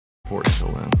report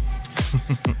until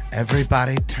then.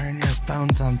 Everybody turn your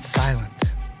phones on silent.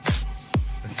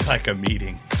 It's like a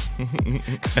meeting.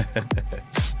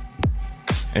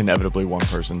 Inevitably, one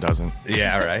person doesn't.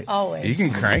 Yeah, right. Always. You can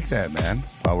crank that, man,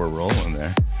 while we're rolling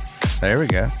there. There we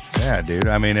go. Yeah, dude.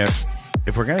 I mean,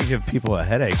 if we're gonna give people a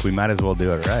headache, we might as well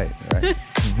do it right?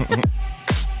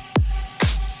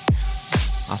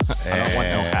 I don't want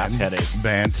no half headache.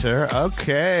 Banter.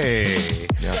 Okay.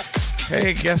 Yeah.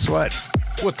 Hey, guess what?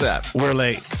 What's that? We're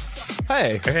late.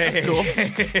 Hey, that's cool.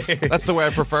 That's the way I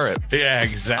prefer it. Yeah,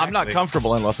 exactly. I'm not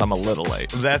comfortable unless I'm a little late.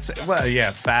 That's, well,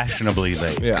 yeah, fashionably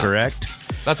late, Yeah. correct?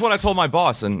 That's what I told my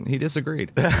boss, and he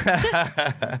disagreed.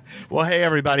 Well, hey,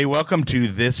 everybody. Welcome to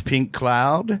This Pink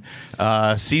Cloud,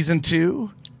 Season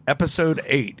 2, Episode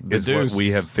 8 The is Deuce. what we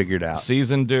have figured out.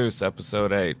 Season Deuce,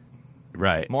 Episode 8.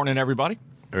 Right. Morning, everybody.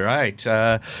 Right.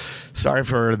 Sorry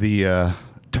for the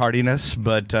tardiness,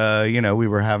 but, we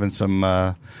were having some...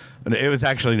 it was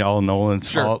actually all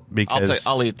Nolan's fault because...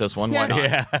 I'll eat this one. Why not?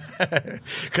 Yeah.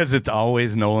 Because it's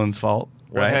always Nolan's fault,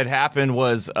 What right? had happened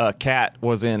was a cat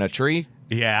was in a tree.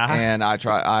 Yeah. And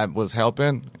I was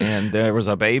helping, and there was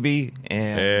a baby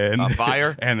and a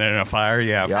fire. And then a fire,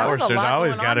 yeah, of Yeah. course. There was a There's lot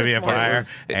always going got to on be a this morning. fire It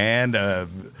was- and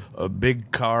a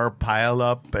big car pile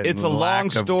up. And It's a lack long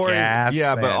of story. gas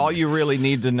Yeah, but and- all you really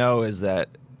need to know is that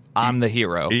I'm the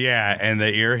hero. Yeah, and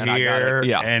that you're And I got here, it.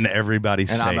 Yeah. and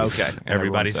everybody's And safe. I'm okay. And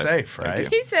Everybody's everyone's safe, safe. right?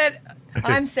 Thank He said,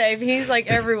 I'm safe. He's like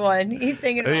everyone. He's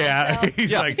thinking about Yeah,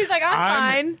 himself. he's like, I'm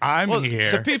fine. I'm Well,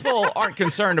 here. the people aren't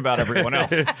concerned about everyone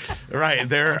else. Right,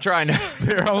 they're I'm trying to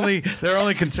they're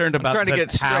only concerned about trying to the get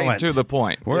talent. straight to the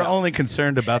point. We're Yeah. only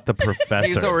concerned about the professor.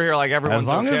 He's over here like everyone's as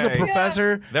long okay. as the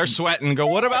professor, They're sweating. Go,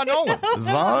 what about Nolan? as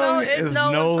long it's as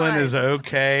Nolan Nolan fine. is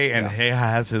okay and he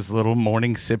has his little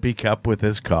morning sippy cup with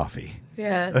his coffee.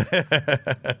 Yeah.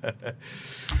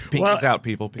 Peace out,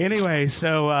 people. Anyway,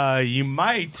 so you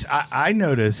might. I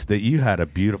noticed that you had a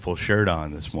beautiful shirt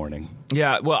on this morning.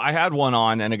 Yeah, well, I had one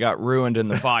on and it got ruined in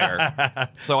the fire,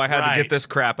 so I had Right. to get this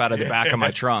crap out of the back of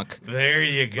my trunk. There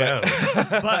you go.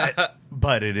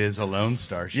 but it is a Lone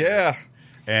Star shirt. Yeah.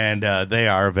 And they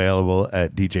are available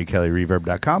at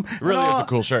djkellyreverb.com. Really And is all- a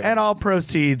cool shirt. And all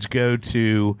proceeds go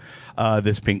to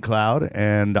This Pink Cloud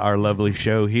and our lovely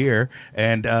show here.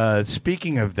 And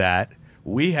speaking of that,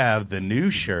 we have the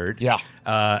new shirt. Yeah.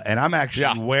 And I'm actually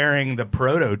Yeah. wearing the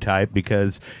prototype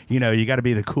because, you got to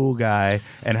be the cool guy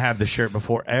and have the shirt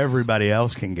before everybody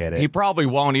else can get it. He probably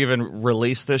won't even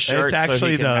release this shirt. It's actually so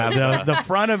he can have the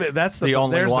front of it. That's the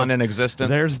only there's one in existence.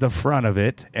 There's the front of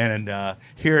it, and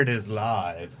here it is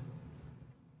live.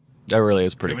 That really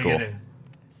is pretty Can we cool. get it?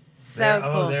 So There- cool.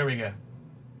 Oh, there we go.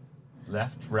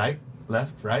 Left, right,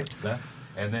 left,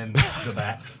 and then the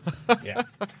back. Yeah.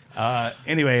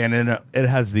 Anyway, and then it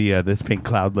has the This Pink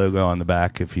Cloud logo on the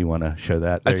back. If you want to show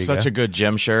that, there That's you such go. a good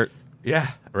gym shirt. Yeah.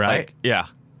 Right. Like, yeah.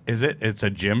 Is it? It's a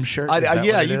gym shirt. Is that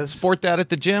Yeah, what it you is? sport that at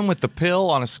the gym with the pill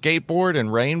on a skateboard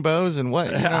and rainbows and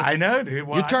what? I know, dude.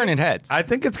 Well, You're turning heads. I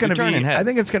think it's going You're to turning be. I heads.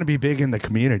 think it's going to be big in the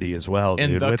community as well.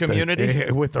 In dude, the with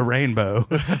community? with the rainbow.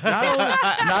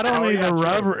 Not only the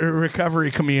recovery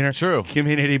community, True.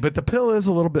 community, but the pill is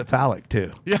a little bit phallic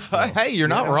too. Yeah, hey, you're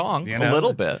not wrong. you A know.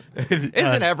 little bit.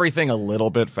 Isn't everything a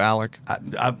little bit phallic?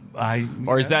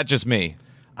 Or is that just me?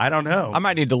 I don't know. I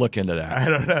might need to look into that. I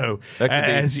don't know. That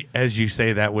could be- As you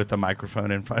say that with the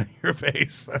microphone in front of your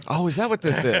face. Oh, is that what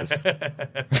this is?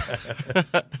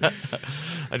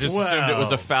 I just assumed it was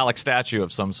a Well. phallic statue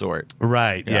of some sort.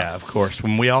 Right. Yeah. Yeah. Of course.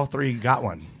 When we all three got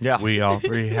one. Yeah. We all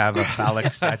three have a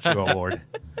phallic statue award.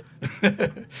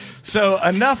 So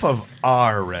enough of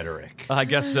our rhetoric. I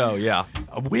guess so, yeah.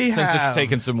 We Since have, it's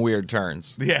taken some weird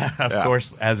turns. Yeah, of Yeah.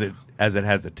 course, as it has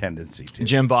a tendency to.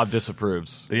 Jim Bob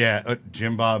disapproves. Yeah,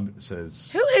 Jim Bob says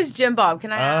Who is Jim Bob?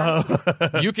 Can I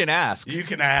ask? You can ask. you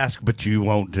can ask, but you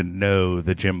won't know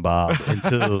the Jim Bob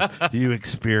until you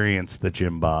experience the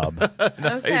Jim Bob.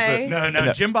 Okay.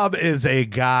 No. Jim Bob is a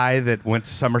guy that went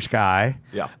to Summer Sky.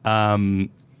 Yeah.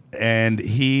 And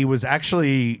he was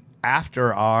actually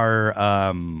after our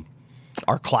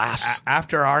class.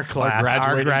 after our class,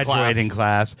 graduating graduating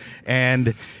class,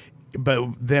 but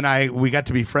then we got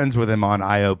to be friends with him on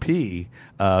IOP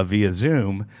via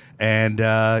Zoom, and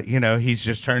he's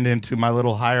just turned into my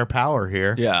little higher power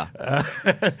here. Yeah.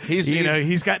 He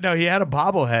had a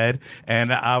bobblehead,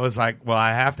 and I was like, well,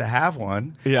 I have to have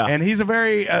one. Yeah. And he's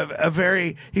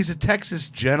he's a Texas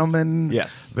gentleman.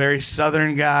 Yes. Very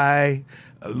Southern guy.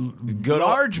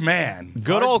 Large man. Good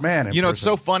Large old man. it's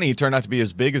so funny he turned out to be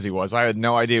as big as he was. I had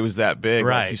no idea he was that big.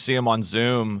 Right. Like, you see him on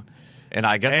Zoom And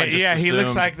I guess I just yeah, he looks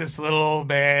assumed- like this little old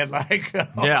man, like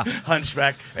Yeah.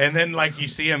 hunchback. And then like you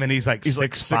see him, and he's like he's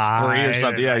like 6'3" 6'3" or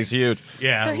something. Yeah, he's huge.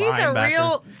 Yeah, So he's a linebacker.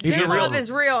 real. He's a Jim real- Bob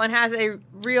is real and has a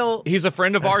real. He's a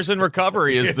friend of ours in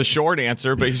recovery is the short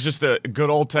answer, but he's just a good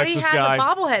old But he Texas has guy. a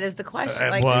bobblehead is the question.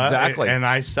 Like, Well, Exactly. And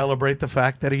I celebrate the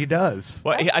fact that he does.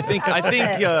 Well, I think, I love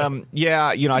it.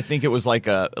 yeah, I think it was like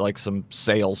some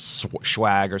sales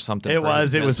swag or something. It for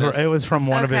his was business. from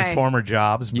one of his Okay. former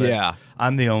jobs. But Yeah.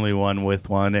 I'm the only one with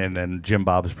one, and then Jim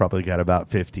Bob's probably got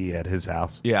about 50 at his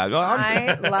house. Yeah, well,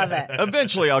 I love it.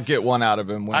 eventually I'll get one out of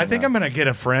him. When, I think I'm going to get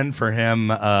a friend for him,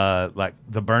 like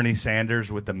the Bernie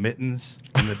Sanders with the mittens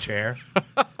in the chair.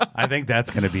 I think that's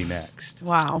going to be next.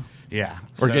 Wow. Yeah.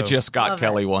 or So- get you a Scott Love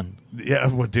Kelly it. one. Yeah,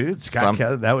 well, dude, Scott Some-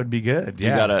 Kelly, that would be good. You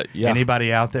Yeah. gotta- yeah.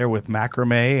 Anybody out there with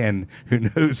macrame and who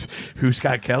knows who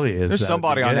Scott Kelly is? There's that would be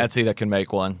somebody on good. Etsy that can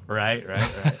make one. Right.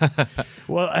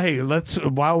 Well, hey,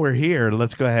 while we're here,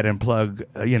 let's go ahead and plug,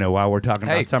 while we're talking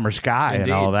Hey, about Summer Sky indeed.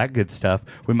 and all that good stuff,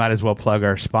 we might as well plug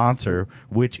our sponsor,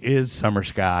 which is Summer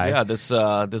Sky. Yeah, this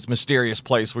mysterious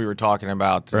place we were talking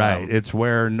about. Right. It's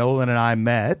where Nolan and I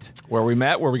met where we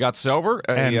met, where we got sober,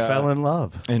 and fell in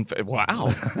love.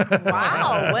 wow.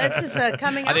 Wow. What's this a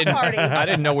coming out party? I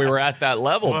didn't know we were at that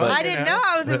level, but I didn't know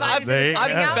I was invited to There the you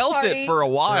coming go. out I felt party. it for a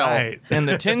while, Right. and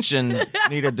the tension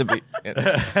needed to be.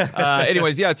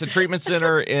 Anyways, yeah, it's a treatment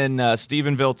center in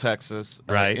Stephenville, Texas.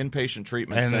 Right. Inpatient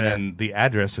treatment And center. then the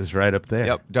address is right up there.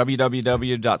 Yep,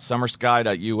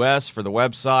 www.summersky.us for the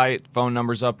website. Phone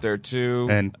number's up there too.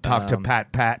 And talk to Pat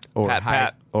or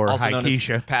Pat, or also known as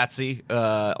Keisha. Patsy,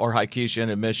 or Keisha in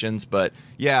admissions. But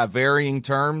yeah, varying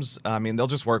terms. I mean, they'll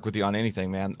just work with you on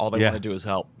anything, man. All they Yeah. want to do is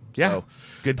help. Yeah. So,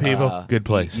 Good people, good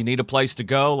place. You need a place to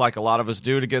go, like a lot of us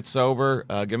do, to get sober.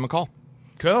 Give them a call.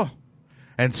 Cool.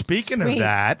 And speaking Sweet.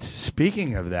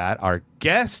 of that, our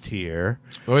guest here.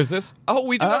 Who is this? Oh,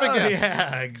 we do have a guest.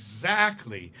 Yeah,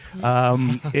 exactly.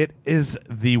 It is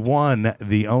the one,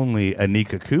 the only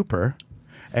Anika Cooper,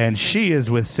 and she is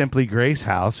with Simply Grace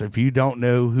House. If you don't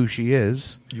know who she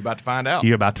is, You about to find out.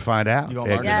 you're about to find out. You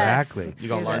gonna learn Exactly. Yes, You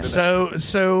gonna learn let's today.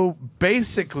 So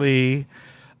basically,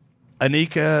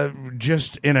 Anika,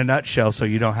 just in a nutshell, so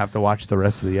you don't have to watch the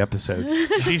rest of the episode.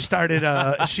 She started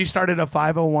a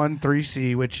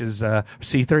 501(c), which is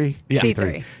C3. Yeah.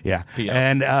 C3. Yeah, PO.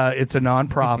 and it's a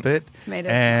nonprofit. It's made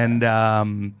of-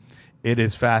 and it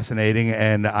is fascinating,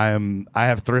 and I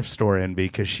have thrift store envy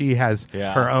because she has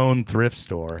Yeah. her own thrift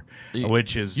store,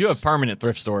 which is You have permanent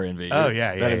thrift store envy. Oh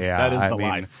yeah. That is I the mean,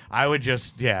 life. I would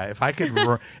just if I could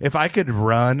if I could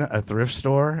run a thrift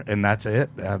store and that's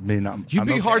it. I mean, You'd I'm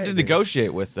be okay, hard to dude.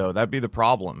 negotiate with, though. That'd be the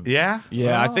problem. Yeah,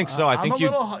 Yeah, I think so. I think I'm a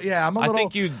you'd- little, yeah, I'm a I little.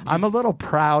 think you'd- I'm a little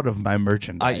proud of my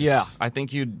merchandise. Yeah, I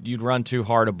think you'd run too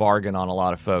hard a bargain on a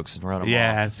lot of folks and run them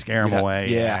Yeah, off. scare them Yeah, away.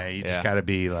 yeah, You yeah. just got to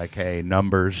be like, hey,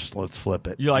 numbers, let's flip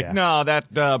it. You're like, Yeah. no,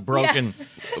 that broken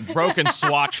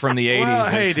swatch from the 80s. Well,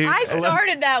 hey, is- dude. I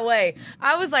started that way.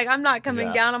 I was like, I'm not coming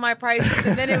Yeah. down on my prices.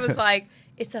 And then it was like,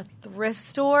 it's a thrift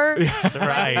store.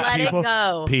 Right. Let it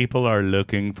go. People are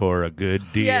looking for a good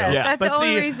deal. Yes, Yeah. that's But the only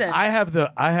see, reason. I have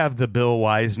the Bill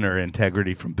Weisner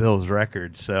integrity from Bill's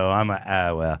Records, so I'm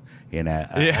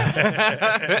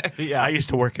yeah. I used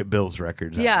to work at Bill's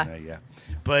Records. Yeah. Yeah.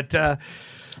 But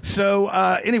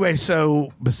anyway,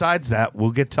 so besides that,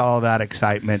 we'll get to all that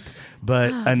excitement.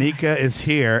 But Anika is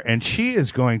here, and she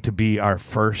is going to be our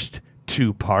first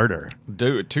two-parter.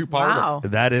 Dude, two-parter. Wow.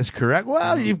 That is correct.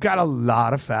 Well, you've got a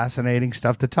lot of fascinating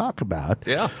stuff to talk about.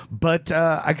 Yeah. But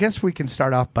I guess we can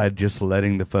start off by just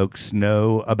letting the folks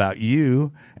know about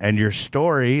you and your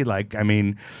story. Like, I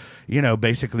mean,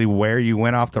 basically where you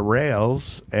went off the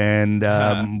rails and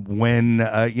when,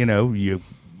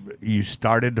 you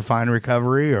started to find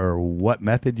recovery or what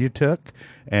method you took.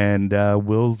 And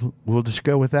we'll just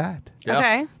go with that. Yeah.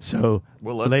 Okay. So,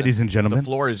 Well, listen, ladies and the gentlemen,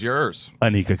 floor is yours.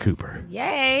 Anika Cooper.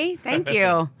 Yay. Thank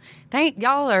you.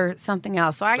 Y'all are something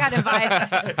else. So I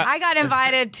got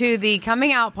invited to the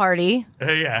coming out party,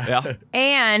 Yeah.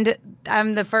 and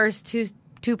I'm the first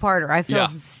two-parter. I feel Yeah.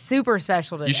 super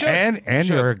special today. You should. And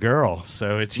Should. you're a girl,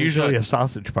 so it's You usually should. a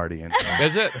sausage party. In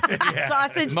Is it?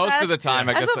 Sausage Most fest. of the time,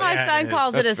 I That's guess. what my son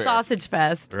calls it, That's a fair. sausage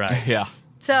fest. right. Yeah.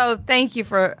 So thank you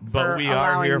for But we are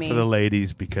allowing here me. for the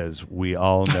ladies because we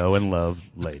all know and love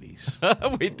ladies.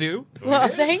 We do. Well,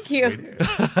 thank you.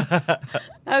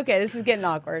 Okay, this is getting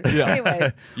awkward. Yeah.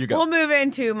 Anyway, You go. we'll move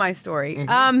into my story.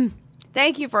 Mm-hmm.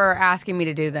 Thank you for asking me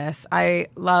to do this. I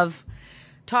love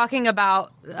talking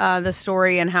about the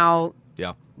story and how,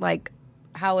 Yeah. like,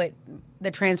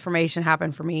 the transformation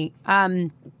happened for me.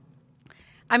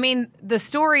 I mean, the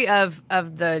story of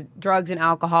the drugs and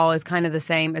alcohol is kind of the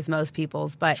same as most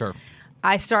people's, but Sure.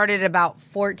 I started about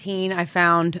 14. I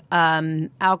found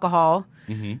alcohol.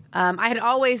 I had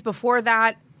always, before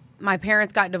that, my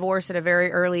parents got divorced at a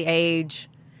very early age.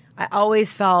 I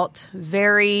always felt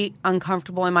very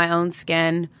uncomfortable in my own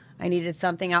skin. I needed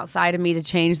something outside of me to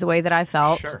change the way that I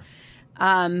felt. Sure.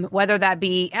 Whether that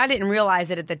be, I didn't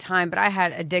realize it at the time, but I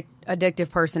had addictive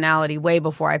personality way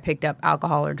before I picked up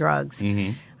alcohol or drugs.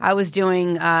 I was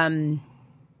doing,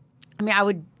 I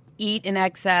would eat in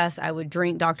excess. I would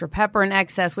drink Dr. Pepper in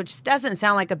excess, which doesn't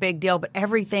sound like a big deal, but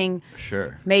everything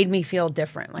made me feel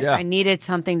different. Like I needed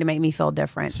something to make me feel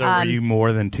different. So were you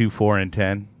more than 2, 4, and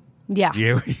 10? Yeah.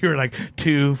 You were like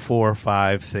 2, 4,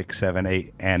 5, 6, 7,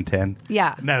 8, and 10.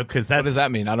 Yeah. No, because that's What does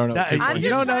that mean? I don't know. That- I'm you just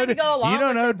don't know. trying to go along You don't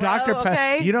with know it, bro, Dr. Pepper.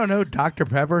 okay? You don't know Dr.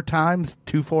 Pepper times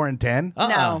 2, 4, and 10.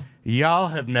 No. Y'all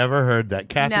have never heard that,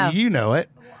 Kathy. No. You know it.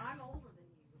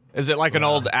 Is it like an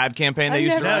old ad campaign they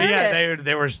used to never No, run? heard yeah, it.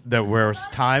 there was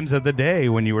times of the day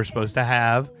when you were supposed to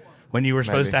have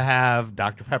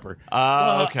Dr. Pepper.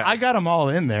 Oh, okay. I got them all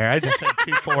in there. I just said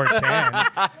 2, 4, 10,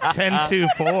 10, 2,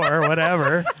 4,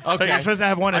 whatever. So Okay. you're supposed to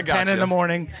have one I at 10 in gotcha. the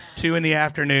morning, 2 in the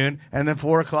afternoon, and then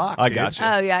 4 o'clock. I dude.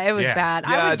 gotcha. Oh, yeah, it was Yeah. bad.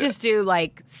 Yeah, I would just do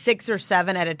like 6 or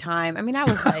 7 at a time. I mean, I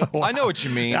was like, I know what you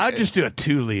mean. I'd just do a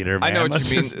 2-liter. Man. I know what Let's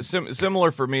you mean. just-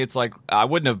 Similar for me, it's like I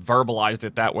wouldn't have verbalized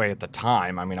it that way at the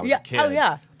time. I mean, I was Yeah. a kid. Oh,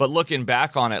 yeah. But looking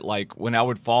back on it, like when I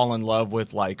would fall in love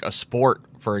with like a sport,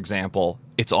 for example,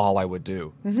 it's all I would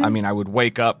do. Mm-hmm. I mean, I would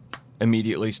wake up,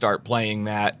 immediately start playing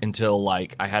that until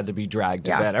like I had to be dragged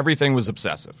to Yeah. bed. Everything was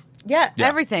obsessive. yeah, Yeah.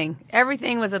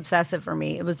 everything was obsessive for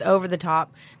me. It was over the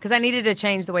top because I needed to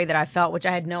change the way that I felt, which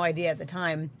I had no idea at the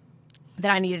time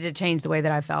that I needed to change the way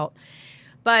that I felt.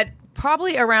 But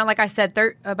probably around, like I said,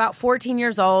 about 14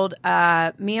 years old,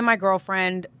 me and my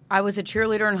girlfriend, I was a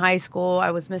cheerleader in high school.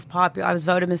 I was Miss Popular. I was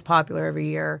voted Miss Popular every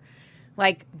year.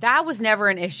 Like, that was never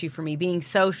an issue for me, being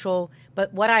social.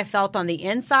 But what I felt on the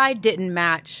inside didn't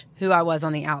match who I was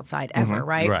on the outside ever,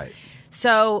 right? Right.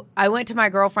 So I went to my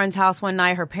girlfriend's house one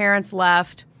night. Her parents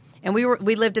left. And we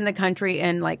lived in the country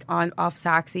and like off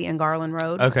Saxey and Garland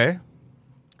Road. Okay.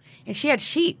 And she had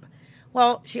sheep.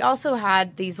 Well, she also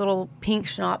had these little pink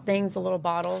schnapp things, the little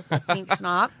bottles of pink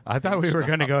schnapp. I thought we were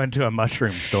going to go into a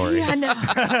mushroom story. Yeah, no.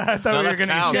 I thought we were that's going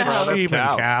to cows, get bro. That's sheep and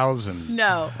cows. cows and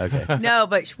No. Okay. No,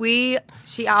 but she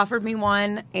offered me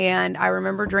one, and I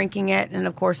remember drinking it, and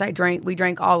of course we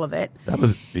drank all of it. That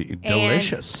was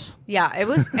delicious. Yeah, it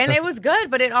was, and it was good,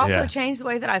 but it also Yeah. changed the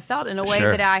way that I felt in a way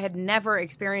Sure. that I had never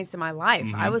experienced in my life.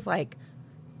 I was like,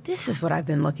 this is what I've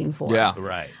been looking for. Yeah.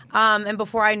 Right. And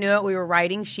before I knew it, we were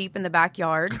riding sheep in the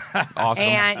backyard. Awesome.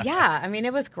 And yeah, I mean,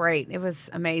 it was great. It was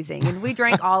amazing. And we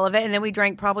drank all of it, and then we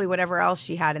drank probably whatever else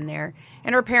she had in there.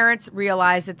 And her parents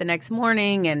realized it the next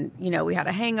morning, and, we had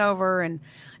a hangover. And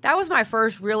that was my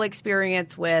first real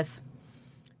experience with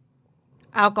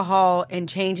alcohol and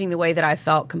changing the way that I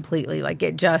felt completely. Like,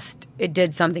 it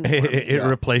did something for me. It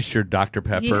replaced your Dr.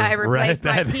 Pepper. Yeah, I right replaced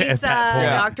at my that- pizza, at that point.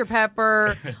 Yeah. Dr.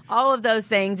 Pepper, all of those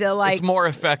things. It's more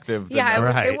effective. Than Yeah,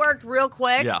 that. it worked real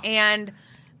quick, Yeah. and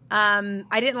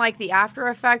I didn't like the after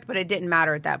effect, but it didn't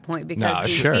matter at that point because No, the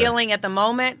sure. feeling at the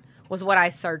moment was what I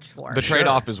searched for. The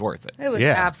trade-off is worth it. It was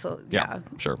Yeah. absolutely Yeah,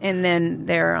 sure. And then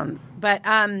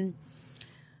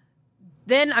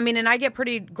then and I get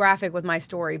pretty graphic with my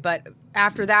story, but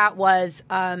after that was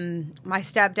my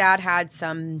stepdad had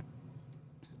some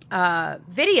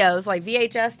videos, like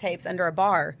VHS tapes, under a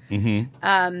bar.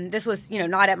 Mm-hmm. This was,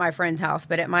 not at my friend's house,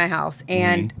 but at my house.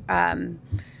 And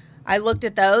I looked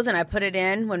at those and I put it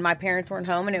in when my parents weren't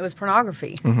home, and it was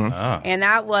pornography. Ah. And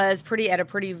that was at a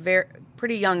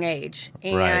pretty young age.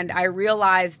 And Right. I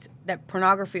realized that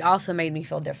pornography also made me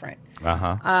feel different.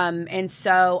 Uh-huh. And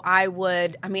so I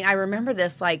remember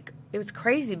this, like, it was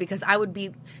crazy because I would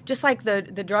be just like the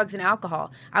drugs and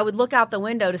alcohol. I would look out the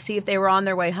window to see if they were on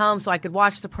their way home so I could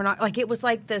watch the pornography. Like, it was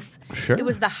like this, Sure. it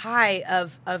was the high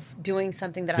of doing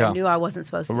something that Yeah. I knew I wasn't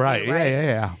supposed to Right. do.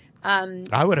 Yeah.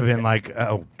 I would have been like,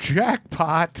 "Oh,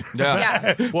 jackpot!"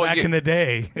 Yeah. Yeah. Well, back yeah. in the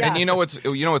day. Yeah. And you know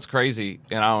what's crazy,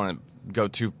 and I don't want to go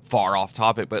too far off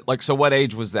topic, but like, so what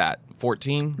age was that?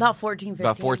 14? About 14, 15.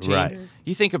 About 14. Right.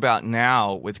 You think about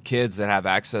now with kids that have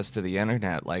access to the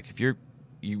internet, like if you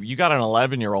got an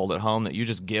 11-year-old at home that you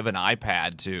just give an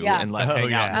iPad to Yeah. and let Oh,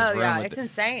 hang out in yeah. his Oh, room yeah. with It's it.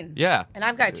 insane. Yeah. And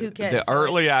I've got 2 kids. The so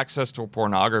early access to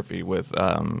pornography with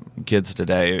kids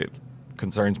today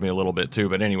concerns me a little bit too.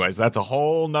 But anyways, that's a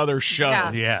whole nother show.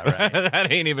 Yeah. Yeah. Right.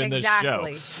 That ain't even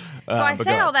Exactly. the show. So I but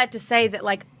say go all that to say that,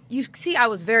 like, you see, I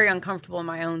was very uncomfortable in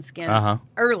my own skin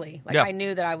early. Like, Yeah. I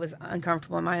knew that I was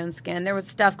uncomfortable in my own skin. There was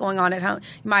stuff going on at home.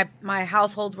 My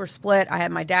households were split. I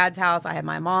had my dad's house. I had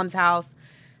my mom's house.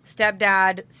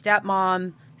 Stepdad,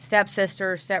 stepmom,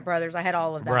 stepsisters, stepbrothers. I had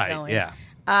all of that Right, going. yeah.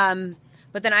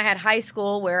 But then I had high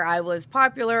school where I was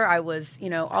popular. I was,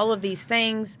 all of these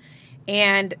things.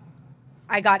 And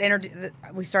I got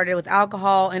we started with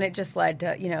alcohol, and it just led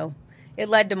to, it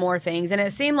led to more things. And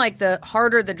it seemed like the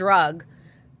harder the drug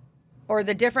or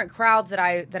the different crowds that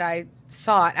I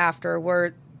sought after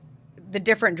were the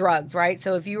different drugs, right?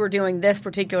 So if you were doing this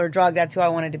particular drug, that's who I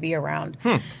wanted to be around.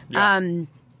 Yeah.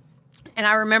 And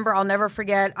I remember, I'll never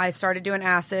forget, I started doing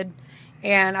acid,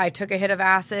 and I took a hit of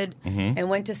acid and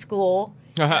went to school.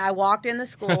 And I walked in the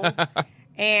school,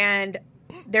 and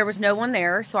there was no one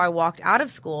there, so I walked out of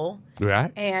school.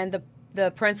 Right. And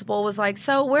the principal was like,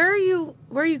 "So where are you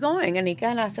going, Anika?"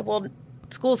 And I said, "Well,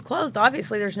 school's closed.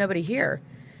 Obviously, there's nobody here."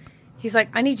 He's like,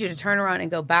 "I need you to turn around and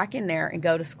go back in there and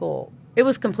go to school." It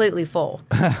was completely full.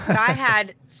 But I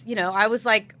had, I was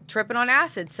like tripping on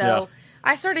acid, so. Yeah.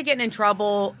 I started getting in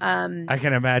trouble. I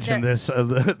can imagine this.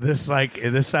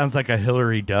 This sounds like a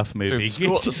Hillary Duff movie.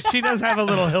 Dude, She does have a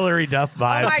little Hillary Duff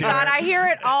vibe. Oh my to God, her. I hear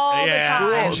it all the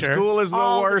time. Sure. School is the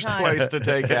All the worst time. place to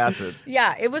take acid.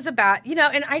 Yeah, it was about, and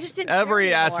I just didn't. Every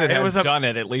care anymore. acid It has was a- done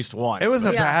it at least once. It was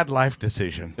a Yeah. bad life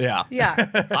decision. Yeah. Yeah.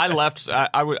 I left.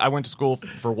 I went to school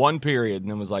for one period and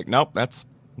then was like, nope,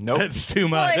 nope. It's too Well,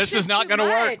 much. it's This is just not too going to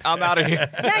work. much. I'm out of here.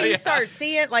 Yeah, you start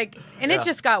seeing it and it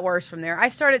just got worse from there.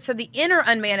 So the inner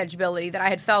unmanageability that I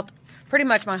had felt pretty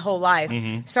much my whole life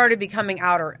started becoming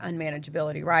outer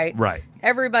unmanageability, right? Right.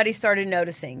 Everybody started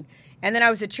noticing. And then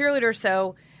I was a cheerleader,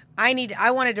 so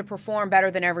I wanted to perform better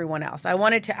than everyone else. I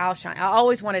wanted to outshine. I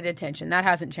always wanted attention. That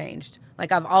hasn't changed.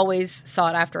 Like, I've always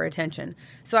sought after attention.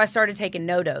 So I started taking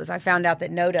no-dos. I found out that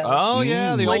no-dos. Oh,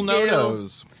 yeah, the old Would do.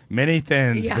 no-nos. Mini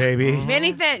thins, Yeah. baby.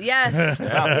 Mini Thins, yes.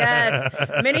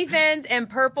 Yes. Mini Thins and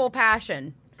Purple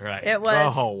Passion. Right. It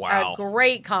was Oh, wow. a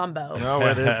great combo. No,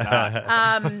 it is not.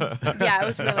 Yeah, it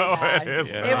was really bad. it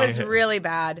is It was really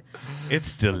bad.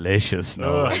 It's delicious,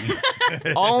 Nolan.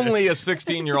 Only a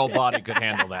 16-year-old body could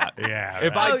handle that. Yeah,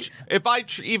 If right. I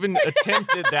even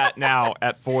attempted that now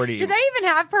at 40, Do they even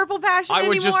have Purple Passion I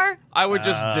would anymore? I would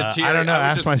just deteriorate. I don't know. I would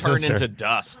Ask just my turn sister. into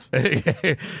dust.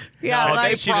 Yeah, No,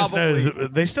 like, they She just probably- knows.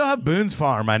 They still have Boone's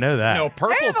Farm. I know that. No, they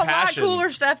Purple have a lot Passion. cooler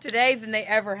stuff today than they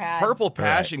ever had. Purple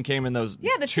Passion came in those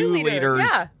Yeah, the 2 2 liter, liters.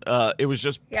 yeah. It was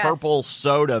just Yes. purple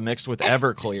soda mixed with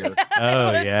Everclear.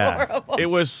 Oh, That's yeah. horrible. It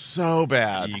was so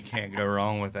bad. You can't go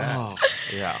wrong with that. Oh,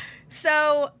 yeah.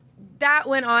 So that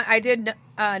went on. I did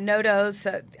no-dos,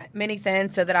 mini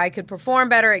thins, so that I could perform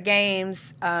better at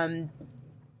games. The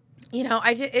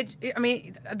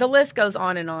list goes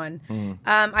on and on.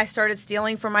 I started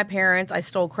stealing from my parents. I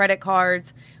stole credit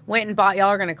cards. Went and bought. Y'all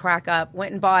are gonna crack up.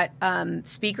 Went and bought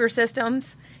speaker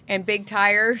systems and big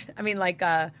tires.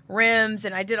 Rims,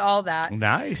 and I did all that.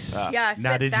 Nice. Yeah, I Now,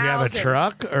 spent did you have a thousands.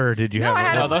 truck or did you No, have I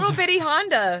had No, a those- little bitty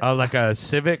Honda. oh, like a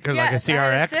Civic or like a Yes, I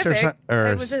had CRX or Civic. something? Or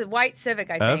It was a white Civic,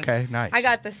 I think. Okay, nice. I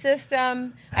got the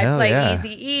system. Hell I played yeah.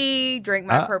 Easy E, drink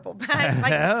my purple pack.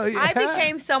 hell yeah. I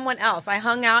became someone else. I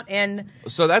hung out in.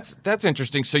 So that's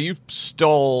interesting. So you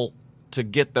stole to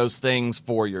get those things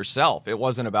for yourself. It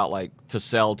wasn't about like to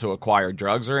sell to acquire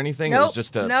drugs or anything. It was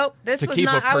just to This to was keep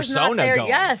not, a I was not persona there. going.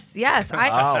 Yes. Oh,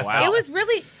 wow. It was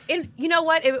really. You know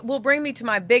what? It will bring me to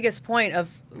my biggest point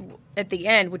at the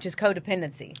end, which is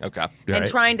codependency. Okay. And Right.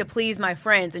 trying to please my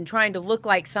friends and trying to look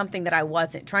like something that I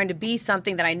wasn't, trying to be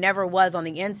something that I never was on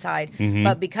the inside.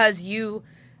 But because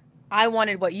I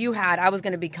wanted what you had, I was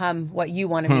going to become what you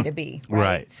wanted me to be.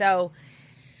 Right. So,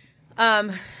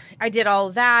 I did all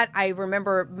of that. I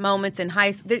remember moments in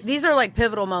high school. These are like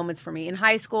pivotal moments for me. In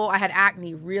high school, I had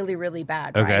acne really, really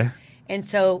bad. Okay. Right? And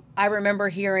so I remember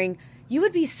hearing, "You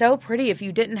would be so pretty if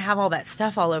you didn't have all that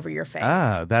stuff all over your face."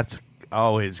 Ah, that's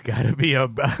always got to be a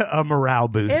morale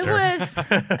booster.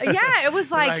 It was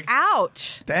like,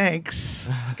 ouch. Thanks.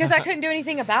 Because I couldn't do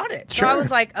anything about it. So I Sure. was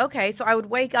like, okay. So I would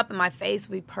wake up and my face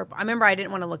would be purple. I remember I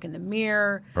didn't want to look in the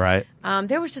mirror. Right.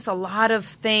 There was just a lot of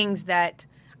things that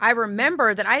I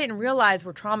remember that I didn't realize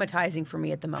were traumatizing for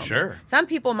me at the moment. Sure. Some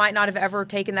people might not have ever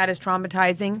taken that as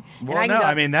traumatizing. Well,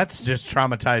 I mean, that's just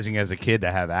traumatizing as a kid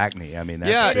to have acne. I mean,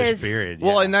 that's Yeah. It just is. period.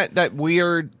 Well, yeah. and that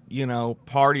weird,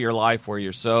 part of your life where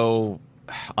you're so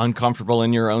uncomfortable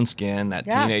in your own skin, that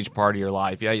Yeah. teenage part of your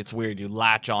life. Yeah, it's weird. You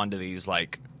latch onto these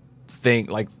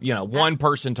one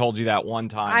person told you that one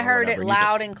time. I or heard whatever, it and you just-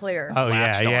 loud and clear. Oh, yeah,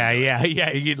 latched yeah, onto it.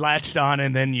 yeah. You latched on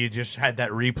and then you just had that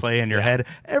replay in your head.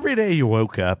 Every day you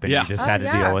woke up and Yeah. you just Oh, had to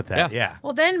yeah. deal with that. Yeah. Yeah.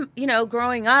 Well, then,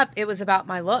 growing up, it was about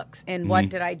my looks and what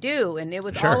did I do? And it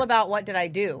was Sure. all about what did I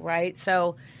do, right?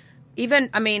 So even,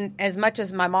 as much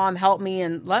as my mom helped me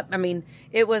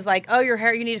it was like, oh, your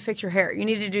hair, you need to fix your hair. You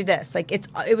need to do this. Like,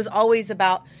 it was always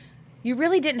about you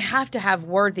really didn't have to have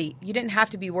worthy. You didn't have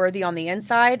to be worthy on the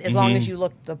inside as long as you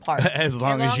looked the part. As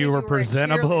long as you were a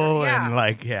presentable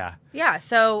cheerleader. and Yeah,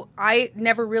 so I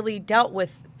never really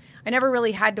I never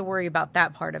really had to worry about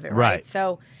that part of it, right?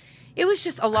 So it was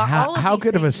just a lot. How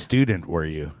good of a student were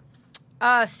you?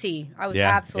 C. I was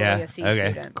absolutely a C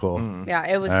student. Cool. Yeah,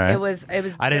 it was. Right. It was.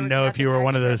 I didn't know if you were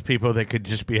one of those people that could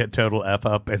just be a total F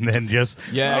up and then just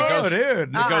it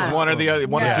goes one or the other,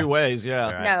 one or two ways.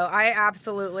 Yeah. Right. No, I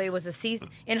absolutely was a C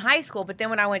in high school, but then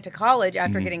when I went to college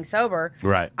after getting sober,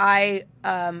 I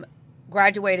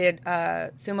graduated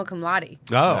summa cum laude.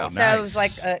 Oh, nice. So it was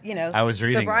like, I was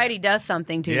reading sobriety does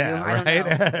something to you. I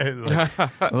don't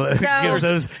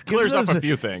know. Clears up a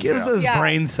few things. Gives those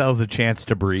brain cells a chance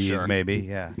to breathe, maybe.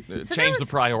 Yeah. Change the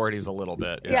priorities a little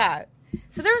bit. Yeah.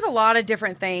 So there was a lot of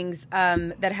different things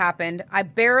that happened. I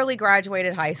barely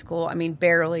graduated high school. I mean,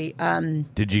 barely.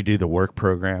 Did you do the work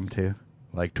program too?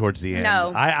 Like towards the end,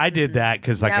 No. I did that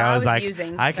because I was like,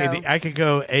 using, I could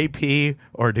go AP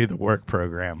or do the work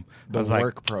program.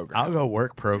 Work program. I'll go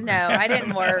work program. No, I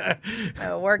didn't work.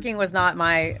 Working was not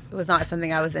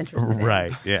something I was interested in.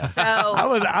 Right. Yeah. So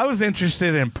I was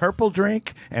interested in Purple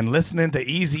Drink and listening to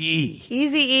Easy E.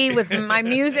 Easy E with my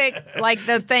music, like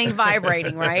the thing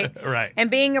vibrating, right? Right.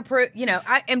 And being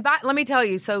let me tell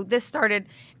you. So this started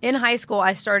in high school.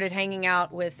 I started hanging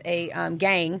out with a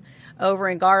gang over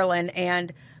in Garland,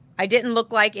 and I didn't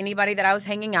look like anybody that I was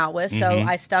hanging out with, so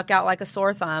I stuck out like a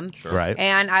sore thumb. Sure. Right.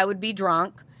 And I would be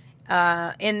drunk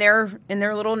in their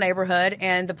little neighborhood,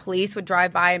 and the police would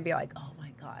drive by and be like, "Oh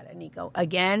my God, Nico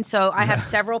again." So I have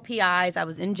several PIs. I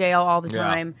was in jail all the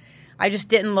time. I just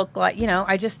didn't look like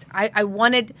I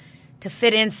wanted to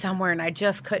fit in somewhere, and I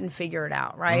just couldn't figure it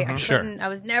out. Right? I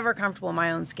was never comfortable in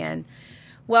my own skin.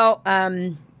 Well,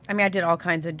 I did all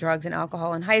kinds of drugs and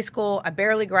alcohol in high school. I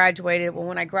barely graduated. Well,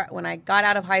 when I got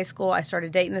out of high school, I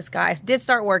started dating this guy. I did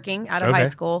start working out of high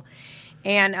school.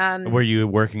 And were you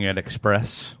working at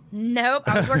Express? Nope.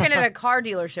 I was working at a car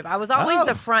dealership. I was always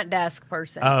the front desk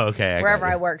person. Oh, okay. Wherever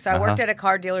I worked. So I worked at a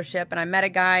car dealership, and I met a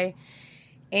guy,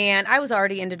 and I was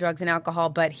already into drugs and alcohol,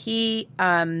 but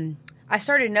I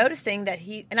started noticing that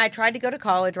and I tried to go to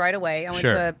college right away. I went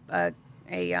to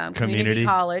a community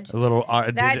college. A little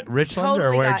Richland,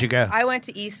 or where'd you go? I went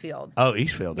to Eastfield. Oh,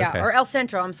 Eastfield. Yeah, okay. or El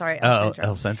Centro. I'm sorry,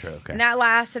 El Centro. Okay. And that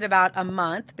lasted about a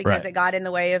month because it got in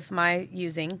the way of my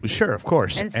using. Sure, of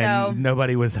course. And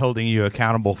nobody was holding you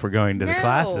accountable for going to the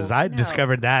classes. I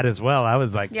discovered that as well. I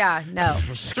was like,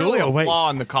 still a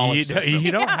flaw in the college system.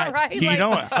 You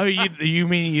don't. You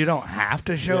mean you don't have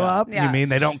to show up? Yeah. You mean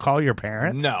they don't call your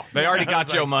parents? No, they already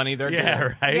got your money. They're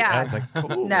good. Right. Yeah. I was like,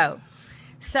 cool. No.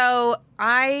 So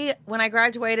when I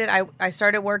graduated, I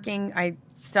started working. I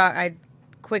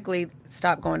quickly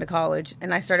stopped going to college,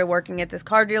 and I started working at this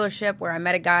car dealership where I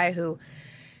met a guy who,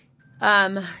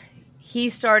 he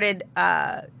started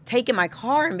taking my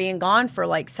car and being gone for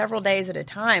like several days at a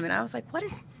time, and I was like, what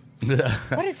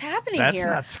is happening here?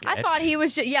 Not sketch. I thought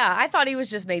he was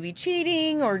just maybe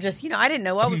cheating, or just I didn't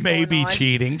know what was maybe going on.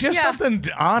 cheating, just something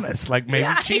honest, like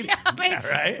maybe cheating.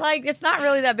 Right? Like it's not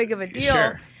really that big of a deal.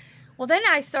 Sure. Well, then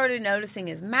I started noticing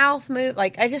his mouth move.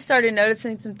 Like, I just started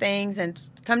noticing some things, and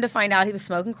come to find out he was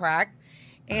smoking crack.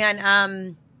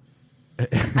 And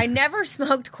I never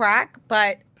smoked crack,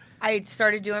 but I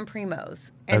started doing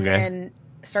Primos. And then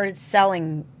started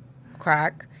selling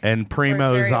crack. And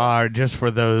Primos are, just for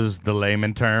the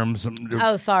layman terms.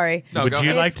 Oh, sorry. No, would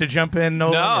you like to jump in,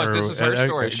 Nolan? No, this is her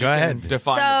story. Go ahead.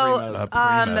 Define the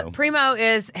Primos. Primo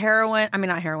is heroin. I mean,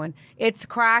 not heroin. It's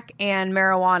crack and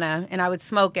marijuana, and I would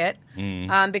smoke it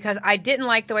because I didn't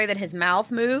like the way that his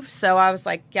mouth moved. So I was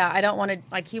like, I don't want to,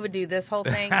 like, he would do this whole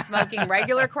thing smoking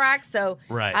regular crack. So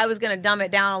I was going to dumb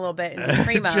it down a little bit and do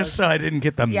Primos. Just so I didn't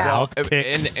get the mouth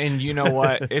tics. And you know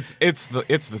what? It's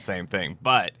the same thing,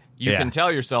 but you can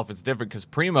tell yourself it's different because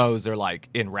Primos are like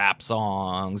in rap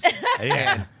songs.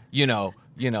 And,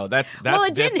 that's well,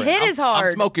 it different. Didn't hit as hard.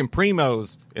 I'm smoking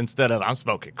Primos instead of I'm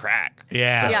smoking crack.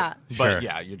 Yeah. But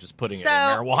you're just putting it in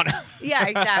marijuana. Yeah,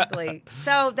 exactly.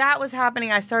 So that was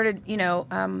happening. I started,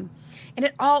 and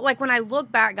it all, like, when I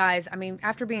look back, guys, I mean,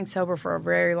 after being sober for a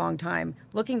very long time,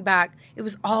 looking back, it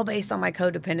was all based on my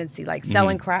codependency, like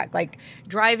selling crack, like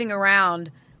driving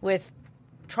around with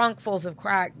trunkfuls of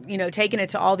crack, taking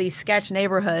it to all these sketch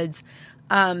neighborhoods.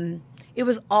 It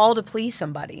was all to please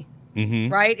somebody,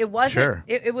 right? It wasn't. Sure.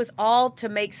 It was all to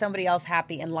make somebody else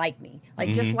happy and like me,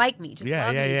 like just like me, just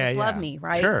love me, just love me,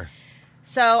 right? Sure.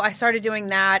 So I started doing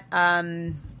that,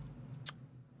 and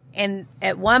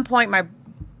at one point,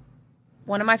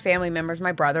 one of my family members,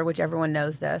 my brother, which everyone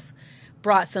knows this,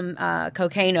 brought some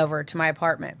cocaine over to my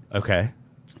apartment. Okay.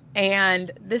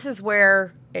 And this is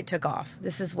where it took off.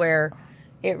 This is where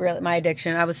my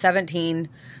addiction. I was 17,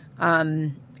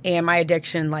 and my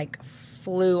addiction like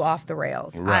flew off the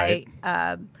rails. Right.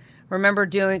 I remember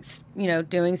doing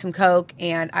some coke,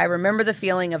 and I remember the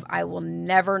feeling of I will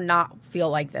never not feel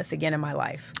like this again in my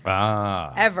life.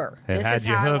 Ever. It This had is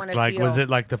you how I hooked. wanna Like, feel. was it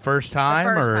like the first time,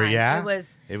 The first or time. yeah? It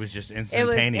was just It was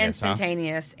instantaneous.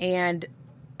 instantaneous, and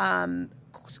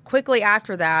quickly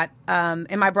after that,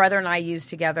 and my brother and I used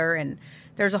together, and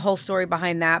there's a whole story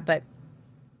behind that. But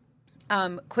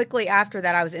quickly after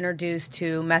that, I was introduced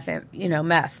to meth, which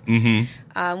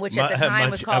at the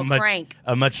time was called crank,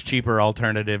 a much cheaper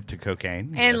alternative to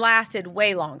cocaine, and lasted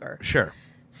way longer. Sure.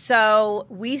 So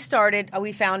we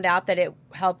found out that it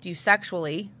helped you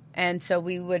sexually. And so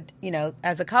we would,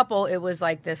 as a couple, it was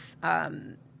like this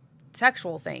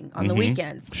sexual thing on the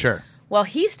weekends. Sure. Well,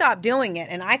 he stopped doing it,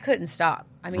 and I couldn't stop.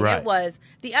 I mean, Right. It was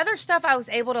the other stuff I was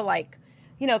able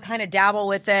to kind of dabble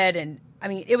with it. And I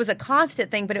mean, it was a constant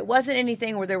thing, but it wasn't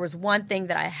anything where there was one thing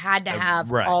that I had to have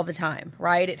right. all the time,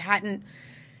 right? It hadn't,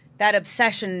 that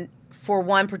obsession for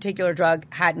one particular drug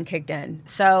hadn't kicked in.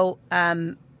 So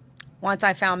once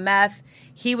I found meth,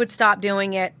 he would stop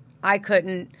doing it. I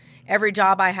couldn't. Every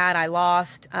job I had, I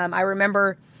lost. I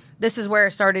remember this is where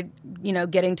it started,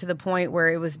 getting to the point where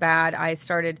it was bad. I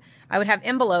would have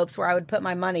envelopes where I would put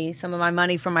some of my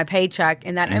money from my paycheck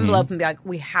in that envelope and be like,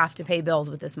 we have to pay bills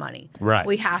with this money. Right.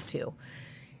 We have to.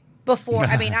 Before,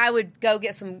 I would go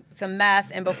get some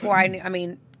meth, and before I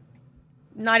knew,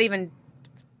 not even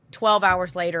 12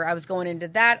 hours later, I was going into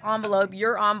that envelope,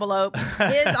 your envelope,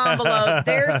 his envelope,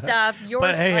 their stuff, yours.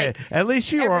 But hey, at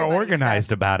least you were everybody's organized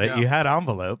stuff. about it. Yeah. You had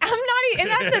envelopes. I'm not even,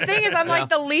 and that's the thing is I'm like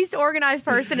the least organized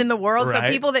person in the world. So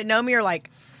Right. people that know me are like,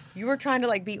 you were trying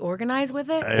to be organized with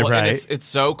it? Well, Right. and it's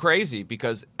so crazy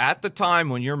because at the time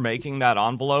when you're making that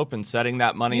envelope and setting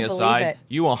that money You believe aside, it.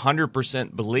 you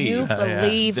 100% believe You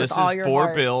believe this with all is your 4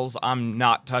 heart. bills. I'm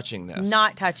not touching this.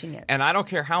 Not touching it. And I don't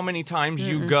care how many times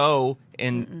you go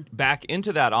and back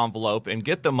into that envelope and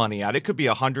get the money out. It could be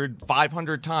 100,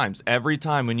 500 times. Every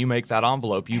time when you make that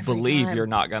envelope, you Every believe time. you're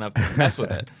not going to mess with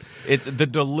it. It's the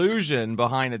delusion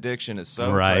behind addiction is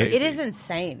so Right. crazy. It is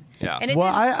insane. Yeah. And it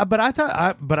Well,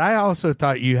 didn't- I also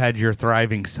thought you had your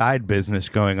thriving side business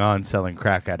going on, selling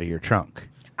crack out of your trunk.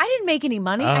 I didn't make any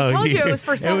money. I told you it was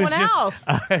for someone else.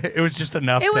 It was just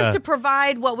enough. It was to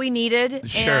provide what we needed.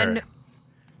 Sure. And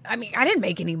I didn't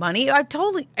make any money. I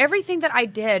totally, everything that I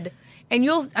did, and as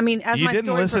you my didn't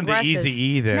story listen to progresses.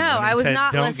 Eazy-E then. No, when he I was said,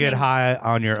 not Don't listening. get high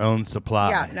on your own supply.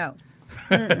 Yeah, no.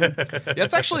 Yeah,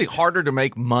 it's actually harder to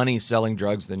make money selling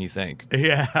drugs than you think.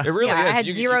 Yeah. It really Yeah, I is. had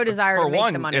zero desire to for make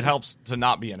one, the money. it helps to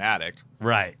not be an addict.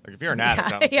 Right. Like if you're an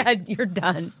addict, Yeah, you're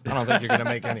done. I don't think you're going to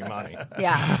make any money.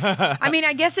 Yeah.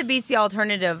 I guess it beats the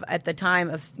alternative at the time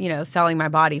of, selling my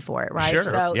body for it, right? Sure,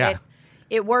 So yeah.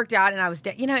 it worked out, and I was,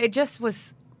 it just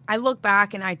was, I look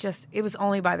back and it was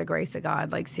only by the grace of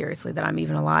God, like seriously, that I'm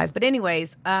even alive. But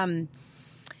anyways,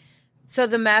 so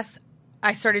the meth,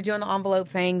 I started doing the envelope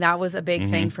thing. That was a big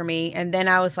thing for me. And then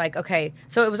I was like, okay,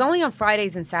 so it was only on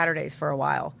Fridays and Saturdays for a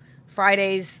while.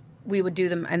 Fridays, we would do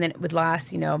them, and then it would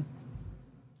last,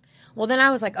 Well, then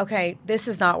I was like, okay, this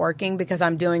is not working because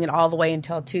I'm doing it all the way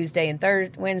until Tuesday and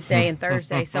Wednesday and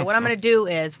Thursday. So what I'm going to do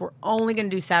is we're only going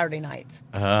to do Saturday nights.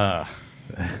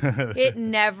 It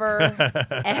never,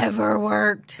 ever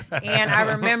worked. And I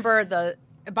remember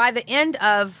by the end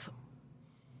of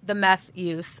the meth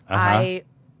use, I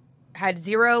had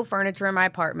zero furniture in my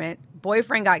apartment.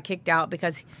 Boyfriend got kicked out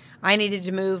because I needed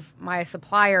to move my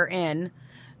supplier in.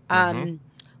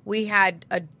 We had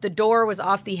the door was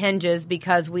off the hinges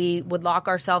because we would lock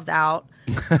ourselves out.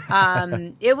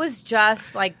 It was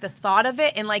just like the thought of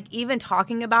it and like even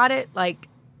talking about it, like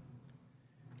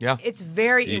Yeah. it's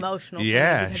very emotional. For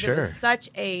yeah, me because sure. It was such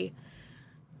a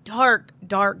dark,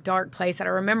 dark, dark place that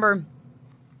I remember.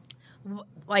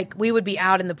 Like we would be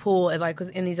out in the pool,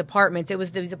 in these apartments. It was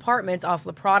these apartments off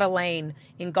La Prada Lane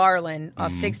in Garland,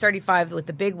 off 635 with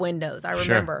the big windows. I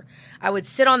remember. I would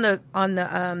sit on the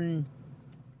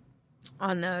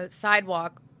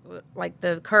sidewalk, like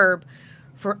the curb,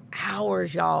 for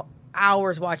hours, y'all.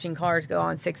 Hours watching cars go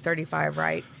on 635,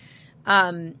 right?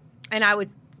 And I would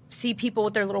see people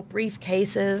with their little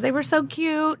briefcases. They were so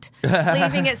cute,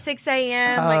 leaving at 6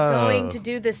 a.m., going to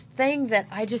do this thing that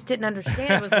I just didn't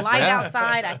understand. It was light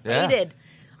outside.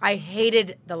 I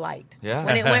hated the light. Yeah.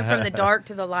 When it went from the dark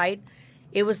to the light,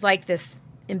 it was like this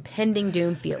impending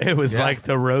doom feeling. It was like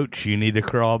the roach you need to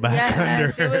crawl back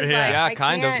under. It was like, Yeah, I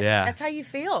kind of. can't- Yeah. That's how you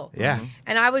feel. Yeah.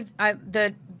 And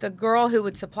the girl who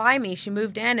would supply me, she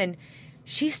moved in and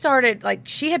she started, like,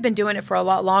 she had been doing it for a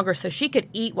lot longer, so she could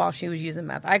eat while she was using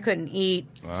meth. I couldn't eat.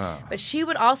 Wow. But she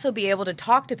would also be able to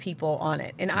talk to people on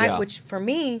it. And which for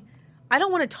me, I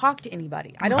don't want to talk to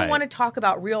anybody. I don't want to talk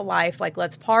about real life, like,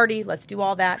 let's party, let's do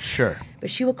all that. Sure. But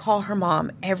she would call her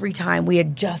mom every time we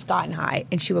had just gotten high,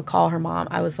 and she would call her mom.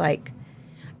 I was like,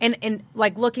 and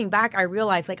like, looking back, I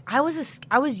realized, like, I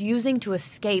was using to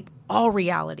escape all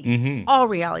reality. All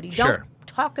reality. Sure. Don't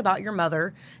talk about your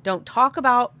mother. Don't talk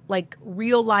about, like,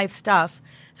 real life stuff.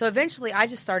 So eventually I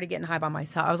just started getting high by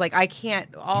myself. I was like, I can't,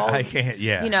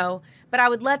 yeah. you know, but I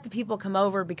would let the people come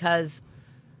over because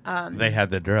they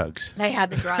had the drugs. they had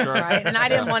the drugs, right? And I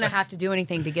didn't want to have to do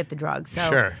anything to get the drugs. So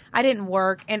Sure. I didn't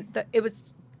work. And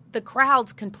the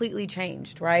crowds completely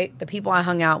changed, right? The people I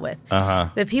hung out with.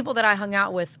 The people that I hung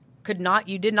out with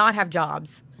you did not have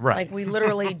jobs. Right. Like, we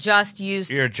literally just used.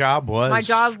 Your job was My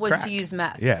job was crack. to use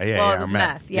meth. Yeah, Well, it was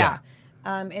meth. Yeah.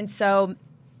 And so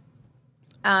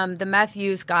the meth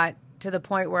use got to the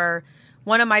point where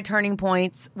one of my turning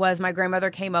points was my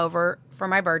grandmother came over for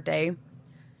my birthday.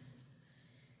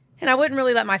 And I wouldn't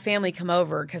really let my family come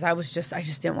over because I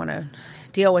just didn't want to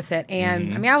deal with it.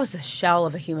 And I mean, I was the shell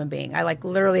of a human being. I, like,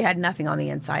 literally had nothing on the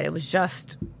inside. I was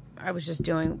just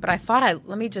doing, but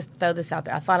let me just throw this out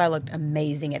there. I thought I looked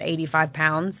amazing at 85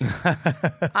 pounds.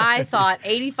 I thought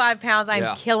 85 pounds,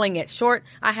 I'm killing it. Short,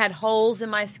 I had holes in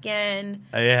my skin,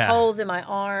 holes in my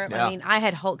arm. Yeah. I mean, I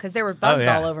had holes because there were bugs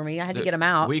all over me. I had to get them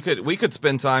out. We could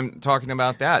spend time talking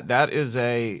about that. That is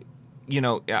a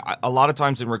lot of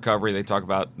times in recovery, they talk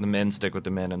about the men stick with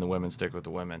the men and the women stick with the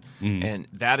women. And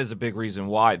that is a big reason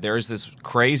why. There's this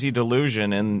crazy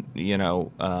delusion in,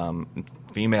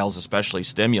 females, especially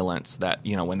stimulants, that,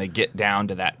 when they get down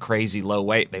to that crazy low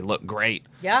weight, they look great.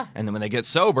 Yeah. And then when they get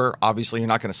sober, obviously you're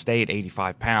not going to stay at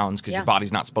 85 pounds because your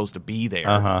body's not supposed to be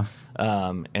there.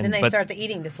 Then they start the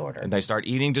eating disorder. And they start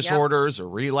eating disorders or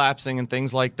relapsing and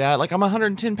things like that. Like, I'm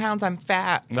 110 pounds, I'm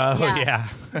fat. Oh, yeah.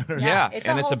 Yeah,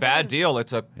 and it's whole a bad thing. deal.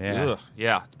 It's a it's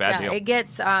a bad deal. It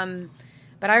gets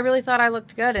but I really thought I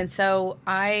looked good, and so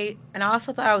I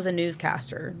also thought I was a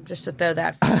newscaster, just to throw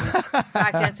that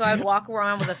back then. So I would walk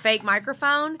around with a fake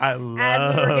microphone as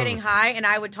we were getting high, and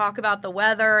I would talk about the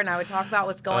weather, and I would talk about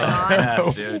what's going on.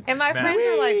 Yes, dude. And my friends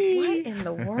were like, "What in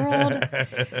the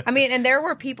world?" I mean, and there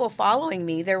were people following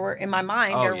me. There were, in my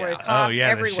mind, there were cops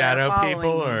everywhere the shadow following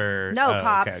people me. or No,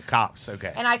 cops. Okay, cops.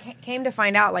 Okay. And I came to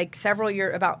find out, like,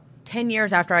 about 10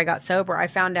 years after I got sober, I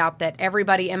found out that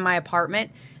everybody in my apartment,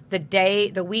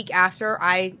 the week after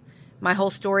my whole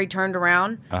story turned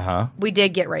around, we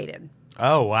did get raided.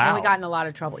 Oh, wow. And we got in a lot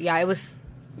of trouble. Yeah, it was,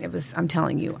 I'm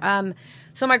telling you.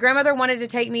 So my grandmother wanted to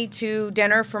take me to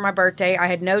dinner for my birthday. I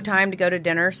had no time to go to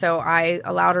dinner, so I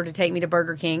allowed her to take me to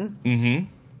Burger King. Mm-hmm.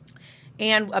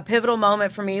 And a pivotal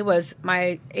moment for me was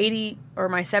my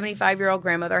 75-year-old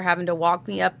grandmother having to walk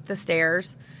me up the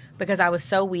stairs because I was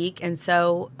so weak. And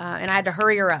so, and I had to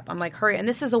hurry her up. I'm like, hurry. And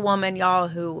this is a woman, y'all,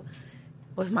 who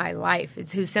was my life.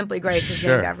 It's who Simply Grace is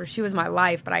named after. She was my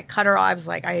life, but I cut her off. I was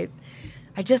like, I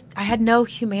had no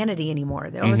humanity anymore.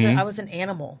 I was an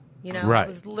animal, Right. I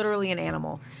was literally an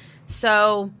animal.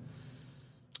 So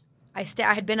I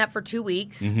had been up for 2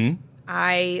 weeks. Mm-hmm.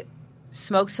 I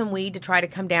smoked some weed to try to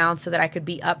come down so that I could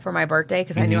be up for my birthday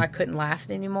because I knew I couldn't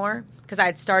last anymore because I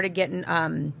had started getting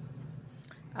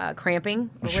cramping,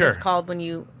 or what it's called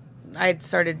I had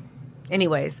started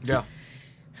anyways. Yeah.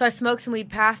 So I smoked some weed,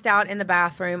 passed out in the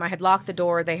bathroom. I had locked the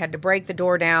door. They had to break the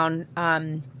door down.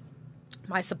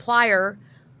 My supplier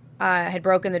had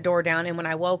broken the door down, and when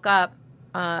I woke up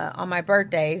on my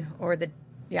birthday, or the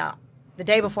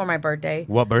day before my birthday.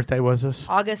 What birthday was this?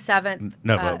 August 7th.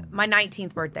 No, but my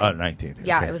 19th birthday. Oh, 19th.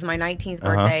 Yeah, okay. it was my 19th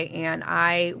birthday, and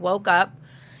I woke up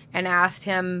and asked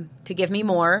him to give me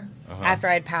more after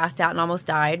I had passed out and almost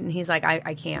died, and he's like,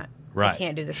 I can't. Right. I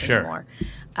can't do this Sure. anymore.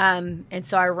 And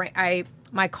so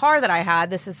my car that I had,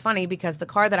 this is funny because the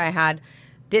car that I had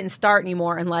didn't start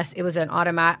anymore unless it was an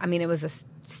automatic. I mean, it was a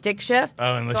stick shift.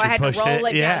 Oh, unless so you I had pushed to roll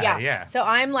it? it down. Yeah, Yeah, yeah. So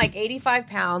I'm like 85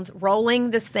 pounds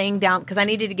rolling this thing down because I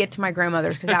needed to get to my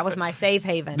grandmother's because that was my safe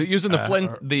haven. Using the the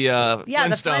Flintstones.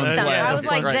 Flintstones. I was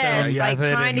like this, like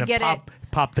trying to get it.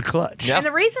 Pop the clutch. Yeah. And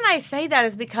the reason I say that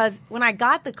is because when I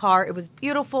got the car, it was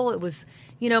beautiful. It was,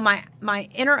 my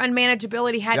inner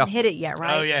unmanageability hadn't hit it yet,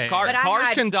 right? Oh, yeah. But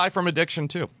Cars can die from addiction,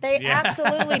 too. They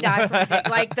absolutely die from it.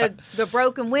 Like the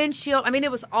broken windshield. I mean,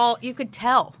 it was all, you could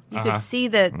tell. You could see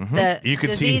the You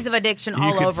could disease see, of addiction all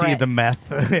over it. You could see the meth.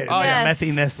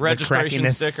 Methiness, Registration the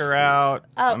crackiness. sticker out.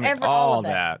 Oh, all all of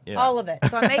that. it. Yeah. All of it.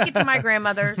 So I make it to my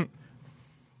grandmother's.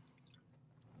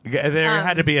 There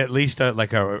had to be at least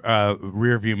a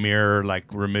rear view mirror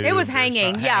removed. It was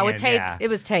hanging. Yeah, with tape. Yeah. It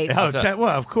was taped. Oh,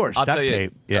 well, of course. I'll duct tell you.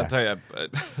 tape. Yeah. I'll tell you.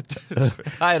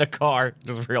 I had a car,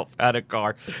 I had a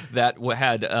car that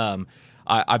had.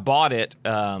 I bought it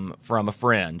from a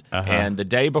friend, and the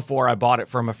day before I bought it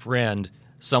from a friend,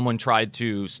 someone tried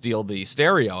to steal the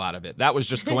stereo out of it. That was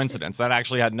just coincidence. That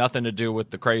actually had nothing to do with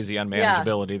the crazy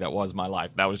unmanageability that was my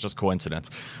life. That was just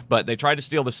coincidence. But they tried to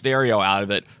steal the stereo out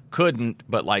of it, couldn't,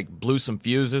 but blew some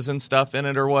fuses and stuff in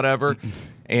it or whatever,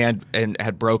 and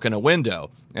had broken a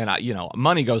window. And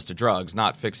money goes to drugs,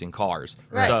 not fixing cars.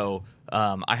 Right. So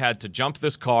I had to jump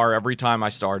this car every time I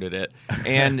started it,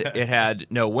 and it had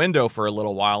no window for a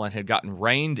little while and had gotten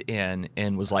rained in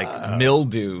and was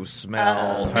mildew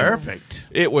smell. Perfect.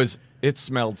 It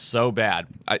smelled so bad.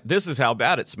 This is how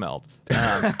bad it smelled.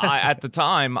 At the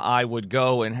time, I would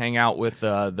go and hang out with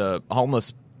the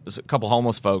homeless, a couple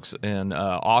homeless folks in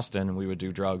Austin, and we would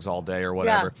do drugs all day or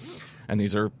whatever. Yeah. And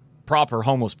these are proper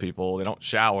homeless people. They don't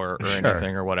shower or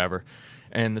anything or whatever.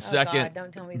 And the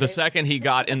second he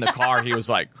got in the car, he was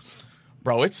like,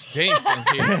 "Bro, it stinks in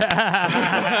here."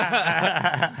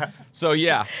 So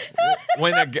yeah,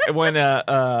 when an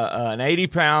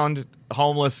 80-pound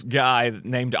homeless guy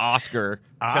named Oscar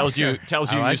tells you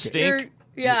you stink.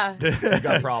 Yeah. You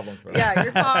got a problem. Bro. Yeah,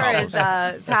 your car is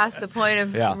past the point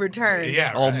of return.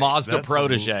 Yeah, Old Mazda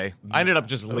Protege. I ended up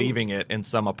just leaving it in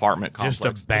some apartment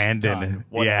complex. Just abandoned.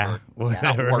 Yeah. It's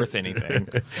not worth anything.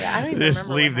 Yeah, I don't even just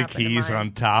leave the keys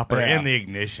on top or in the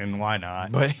ignition. Why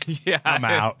not? But I'm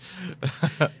out.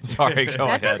 Sorry, go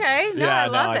ahead. That's okay. No, I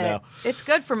love it. It's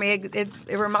good for me. It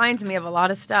reminds me of a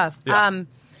lot of stuff. Yeah.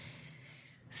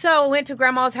 So I went to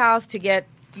Grandma's house to get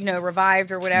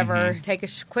revived or whatever, take a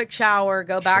quick shower,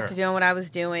 go back to doing what I was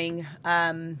doing,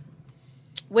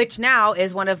 which now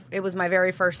is it was my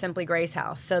very first Simply Grace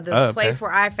house. So the place where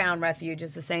I found refuge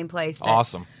is the same place.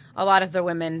 Awesome. A lot of the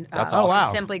women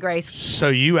Simply Grace. So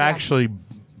you actually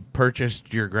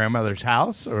purchased your grandmother's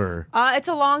house, or? It's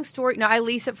a long story. No, I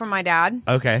lease it from my dad.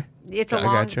 Okay. It's a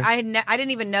long. Gotcha. I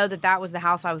didn't even know that was the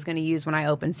house I was going to use when I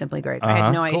opened Simply Grace. I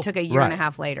had no idea. It took a year and a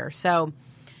half later. So.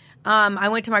 I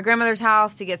went to my grandmother's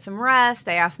house to get some rest.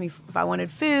 They asked me if I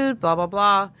wanted food, blah, blah,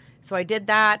 blah. So I did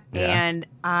that. Yeah. And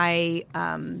my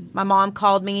mom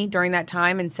called me during that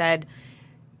time and said,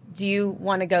 "Do you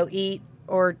want to go eat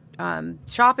or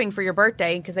shopping for your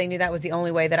birthday?" Because they knew that was the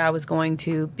only way that I was going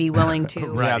to be willing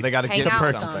to Yeah, they got to get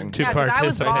something. To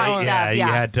participate.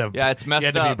 Yeah, it's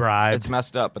messed up. To be bribed. It's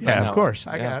messed up. But of course.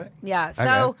 I got it. Yeah,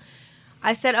 so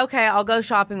I said, "Okay, I'll go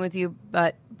shopping with you,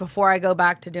 but before I go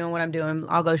back to doing what I'm doing,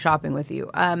 I'll go shopping with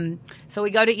you." So we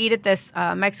go to eat at this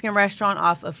Mexican restaurant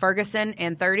off of Ferguson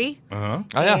and 30.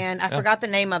 And I forgot the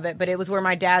name of it, but it was where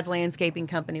my dad's landscaping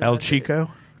company was. El Chico?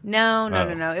 No.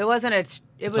 It wasn't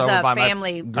it was a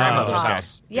family grandmother's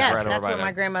house. Yes, right that's where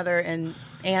my grandmother and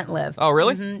aunt live. Oh,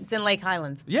 really? Mm-hmm. It's in Lake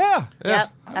Highlands. Yeah.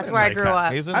 Yep. That's where I grew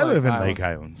up. I live in Lake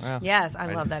Highlands. Yeah. Yes,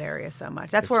 I love that area so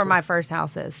much. That's where my first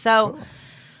house is. So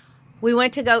we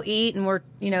went to go eat, and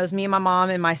it was me and my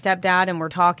mom and my stepdad, and we're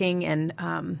talking, and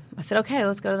I said, "Okay,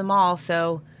 let's go to the mall."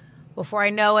 So before I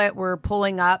know it, we're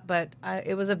pulling up, but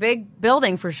it was a big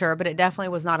building for sure, but it definitely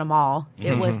was not a mall.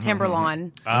 It was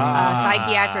Timberlawn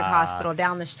Psychiatric Hospital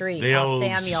down the street. The old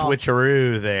Samuel.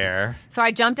 switcheroo there. So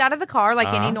I jumped out of the car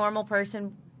like any normal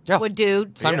person would do.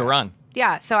 It's time to run.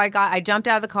 Yeah, so I jumped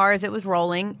out of the car as it was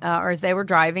rolling, or as they were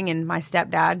driving, and my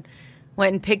stepdad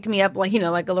went and picked me up like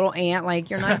a little ant, like,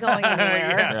 "You're not going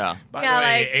anywhere." By the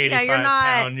way,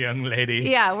 85-pound young lady.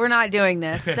 Yeah, we're not doing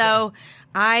this. So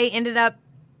I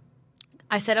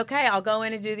said, "Okay, I'll go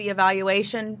in and do the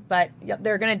evaluation, but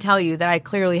they're going to tell you that I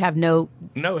clearly have no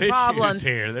problems issues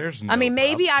here. There's no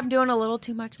maybe I'm doing a little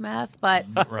too much meth, but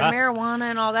the marijuana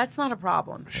and all, that's not a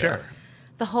problem." Sure.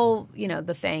 The whole,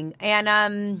 the thing.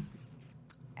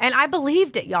 And I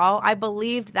believed it, y'all. I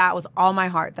believed that with all my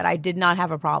heart, that I did not have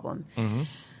a problem. Mm-hmm.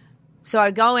 So I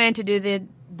go in to do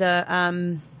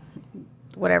the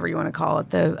whatever you want to call it,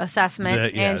 the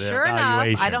assessment. And sure enough,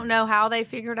 I don't know how they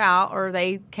figured out, or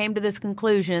they came to this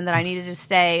conclusion that I needed to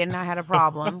stay and I had a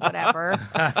problem, whatever.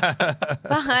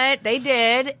 But they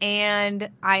did,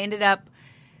 and I ended up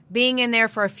being in there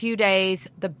for a few days.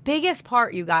 The biggest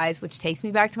part, you guys, which takes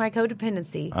me back to my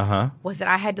codependency, was that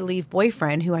I had to leave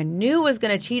boyfriend who I knew was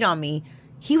going to cheat on me.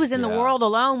 He was in the world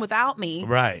alone without me.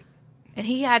 Right. And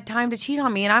he had time to cheat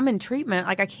on me, and I'm in treatment.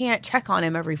 Like, I can't check on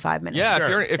him every 5 minutes. Yeah,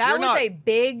 if you're not a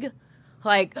big,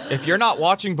 if you're not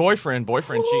watching boyfriend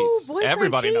cheats.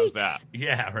 Everybody knows that.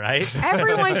 Yeah, right?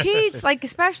 Everyone cheats,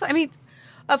 especially,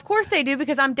 of course they do,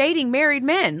 because I'm dating married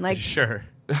men. Sure.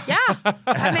 Yeah,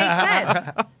 that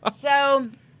makes sense. So,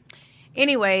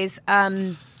 anyways,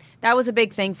 that was a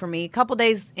big thing for me. A couple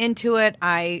days into it,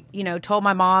 I, told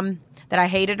my mom that I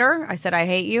hated her. I said, I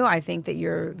hate you. I think that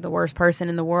you're the worst person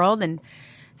in the world. And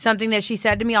something that she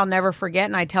said to me, I'll never forget,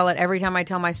 and I tell it every time I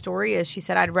tell my story, is she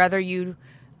said, I'd rather you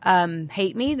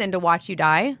hate me than to watch you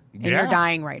die. And you're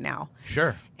dying right now.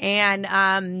 Sure.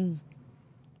 And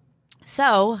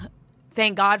so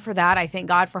thank God for that. I thank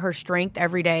God for her strength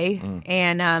every day.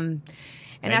 And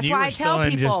that's why I tell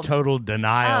people. people. Just total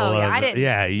denial. Oh, yeah, I didn't.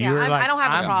 Yeah, you were like, I don't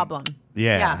have a problem.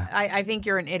 Yeah. I think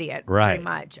you're an idiot. Right. Pretty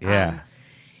much. Yeah.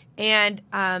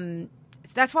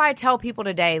 So that's why I tell people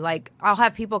today, like, I'll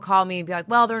have people call me and be like,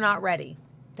 well, they're not ready.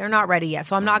 They're not ready yet.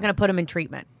 So I'm not going to put them in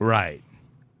treatment. Right.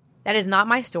 That is not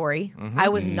my story. I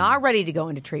was not ready to go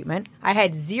into treatment. I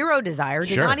had zero desire,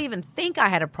 did not even think I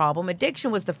had a problem.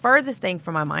 Addiction was the furthest thing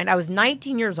from my mind. I was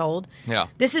 19 years old. Yeah.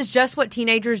 This is just what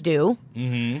teenagers do.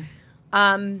 Mm-hmm.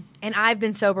 And I've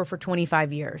been sober for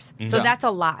 25 years. So that's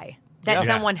a lie. That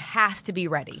someone has to be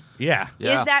ready. Yeah.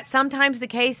 Is that sometimes the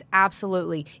case?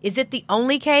 Absolutely. Is it the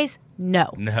only case?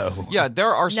 No. No. Yeah,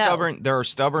 there are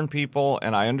stubborn people,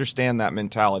 and I understand that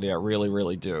mentality. I really,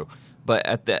 really do. But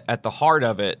at the heart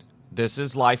of it, this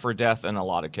is life or death in a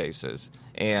lot of cases.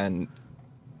 And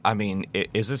I mean,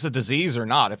 is this a disease or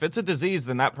not? If it's a disease,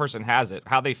 then that person has it.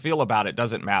 How they feel about it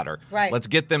doesn't matter. Right. Let's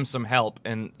get them some help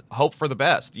and hope for the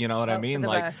best. You know what I mean?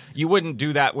 Like, best. you wouldn't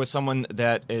do that with someone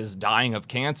that is dying of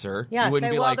cancer. Yeah, you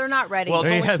wouldn't say, be well, like, they're not ready. Well,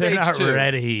 it's only they're stage not 2.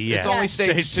 ready. It's Yeah. only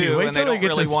stage 2, Wait and they till don't get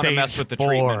to really want to stage mess with the 4,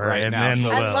 treatment right and now. then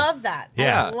So, I love that.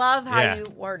 Yeah. I love how Yeah.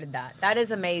 you worded that. That is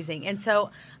amazing. And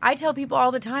so I tell people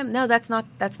all the time, no, that's not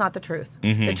the truth.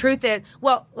 The truth is,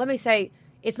 well, let me say,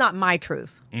 it's not my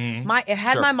truth.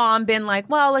 Had Sure. my mom been like,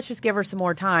 well, let's just give her some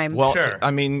more time. well, Sure. I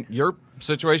mean, your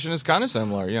situation is kind of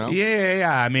similar, you know?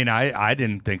 Yeah. I mean, I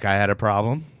didn't think I had a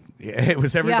problem. It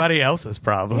was everybody else's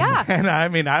problem. Yeah. And I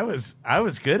mean, I was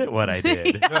good at what I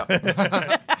did.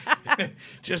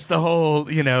 Just the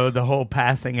whole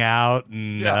passing out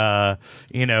and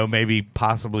maybe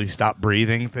possibly stop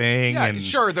breathing thing. Yeah, and,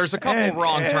 sure. There's a couple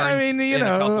wrong turns. I mean, in a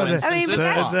couple instances.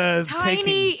 but that's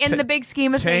tiny in the big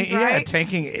scheme of things, right? Yeah,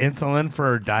 taking insulin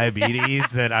for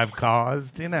diabetes that I've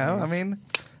caused. I mean,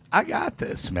 I got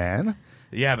this, man.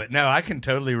 Yeah, but no, I can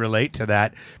totally relate to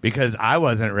that because I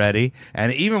wasn't ready.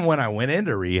 And even when I went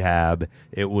into rehab,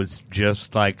 it was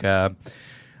just like,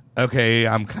 okay,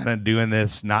 I'm kind of doing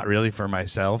this not really for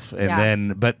myself.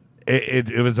 And but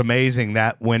it was amazing,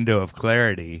 that window of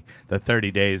clarity, the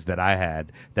 30 days that I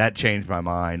had, that changed my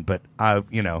mind. But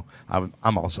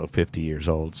I'm also 50 years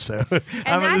old, so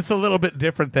it's a little bit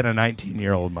different than a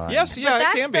 19-year-old mind. Yes,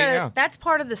 yeah, it can be. Yeah. That's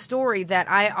part of the story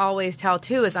that I always tell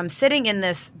too. Is I'm sitting in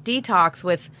this detox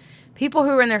with people who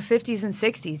are in their 50s and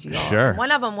 60s. You all. Sure.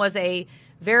 One of them was a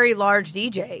very large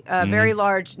DJ, a very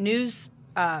large news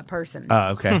person.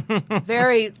 Okay.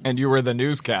 Very. And you were the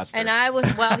newscaster. And I was,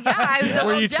 I was a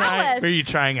little jealous. Were you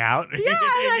trying out? Yeah,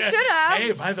 I should have.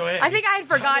 Hey, by the way. I think I had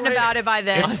forgotten about it by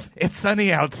then. It's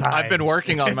sunny outside. I've been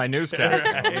working on my newscast.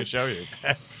 Let me show you.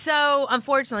 So,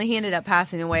 unfortunately, he ended up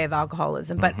passing away of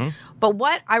alcoholism. But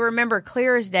what I remember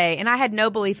clear as day, and I had no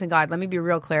belief in God. Let me be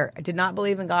real clear. I did not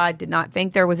believe in God, did not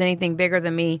think there was anything bigger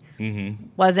than me.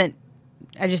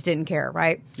 I just didn't care,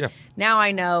 right? Yeah. Now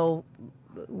I know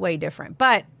way different.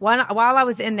 But while I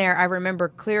was in there, I remember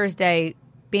clear as day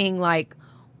being like,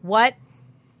 what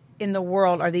in the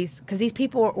world are these? Because these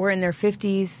people were in their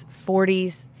 50s,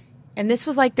 40s, and this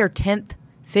was like their 10th,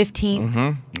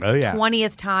 15th,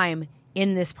 20th time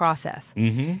in this process.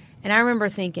 And I remember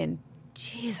thinking,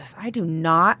 Jesus, I do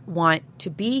not want to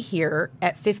be here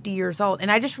at 50 years old.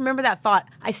 And I just remember that thought.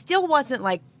 I still wasn't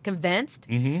like convinced.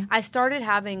 I started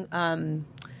having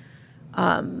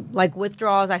like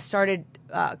withdrawals. I started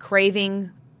craving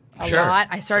a lot.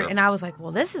 And I was like,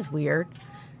 well, this is weird.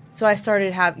 So I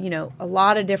started a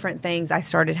lot of different things. I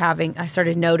started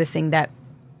noticing that,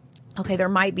 okay, there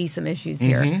might be some issues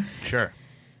here. Sure.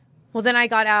 Well, then I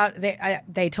got out.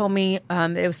 They told me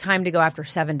it was time to go after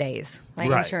 7 days.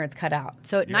 My insurance cut out.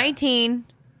 So at 19,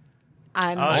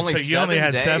 I'm Only so you only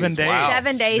had 7 days. Wow.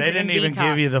 7 days. They didn't even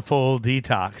give you the full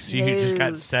detox. You just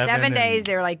got 7 days.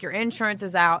 They were like, your insurance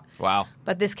is out. Wow.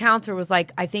 But this counselor was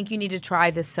like, I think you need to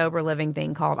try this sober living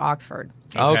thing called Oxford.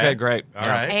 Okay, great. All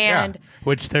right. And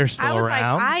which they're still I was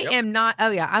around. like, I am not.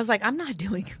 Oh yeah, I was like,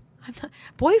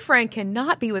 boyfriend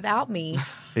cannot be without me.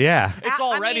 Yeah. It's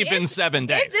already been 7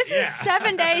 days. This is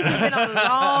 7 days. Has been a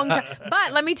long time.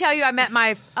 But let me tell you, I met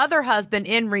my other husband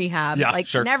in rehab. Yeah,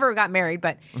 sure. Never got married,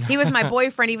 but he was my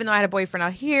boyfriend, even though I had a boyfriend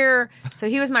out here. So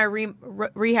he was my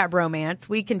rehab romance.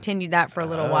 We continued that for a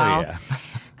little while.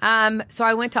 Yeah. So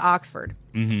I went to Oxford.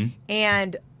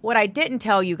 And what I didn't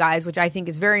tell you guys, which I think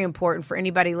is very important for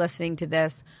anybody listening to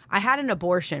this, I had an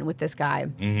abortion with this guy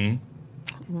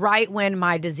right when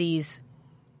my disease,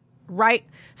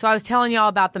 so I was telling y'all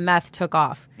about the meth took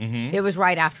off. It was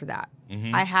right after that.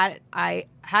 I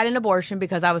had an abortion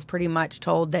because I was pretty much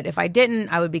told that if I didn't,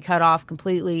 I would be cut off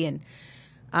completely. And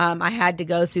I had to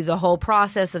go through the whole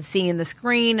process of seeing the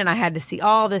screen, and I had to see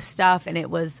all this stuff. And it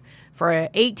was, for an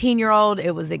 18-year-old,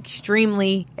 it was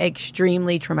extremely,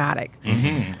 extremely traumatic.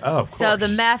 Oh, of course. So the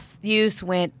meth use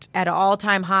went at an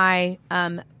all-time high.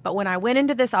 But when I went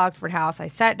into this Oxford house, I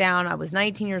sat down. I was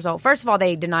 19 years old. First of all,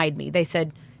 they denied me. They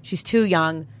said, she's too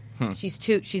young.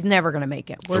 She's never going to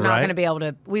make it. We're not going to be able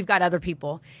to. We've got other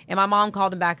people. And my mom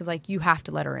called him back and was like, you have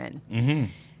to let her in.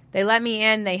 They let me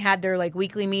in. They had their like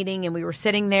weekly meeting, and we were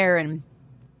sitting there, and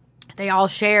they all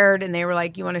shared, and they were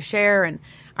like, you want to share? And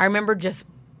I remember just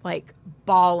like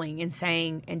bawling and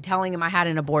saying and telling him I had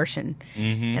an abortion.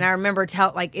 And I remember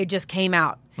it just came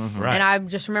out. Right. And I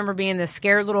just remember being this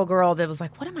scared little girl that was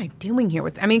like, what am I doing here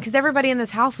with? I mean, because everybody in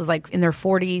this house was like in their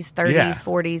 40s, 30s,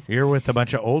 40s. You're with a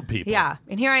bunch of old people. Yeah.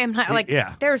 And here I am, like,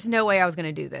 there's no way I was going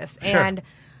to do this. Sure. And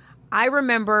I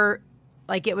remember,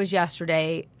 like it was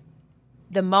yesterday,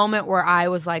 the moment where I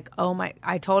was like,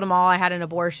 I told them all I had an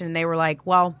abortion, and they were like,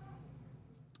 well,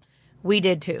 we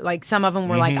did too. Like some of them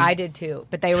were like, I did too,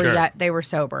 but they were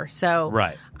sober. So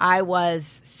I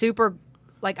was super,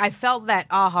 like I felt that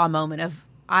aha moment of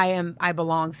I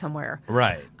belong somewhere.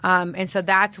 Right. And so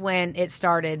that's when it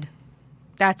started.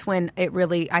 That's when it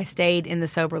really, I stayed in the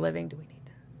sober living. Do we need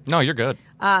to? No, you're good.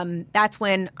 That's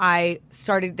when I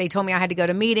started. They told me I had to go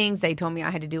to meetings. They told me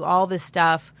I had to do all this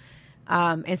stuff.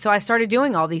 And so I started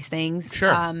doing all these things.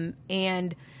 Sure.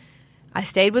 And I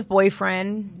stayed with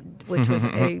boyfriend, which was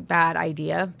a bad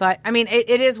idea. But I mean, it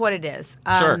is what it is.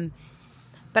 Sure.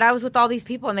 But I was with all these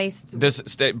people, and This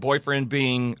boyfriend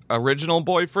being original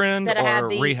boyfriend or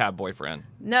rehab boyfriend?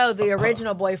 No, the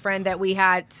original boyfriend that we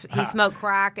had. He smoked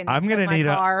crack and I'm gonna need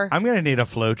car. I'm gonna need a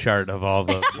flow chart of all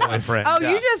the boyfriends. Oh,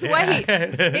 you just wait.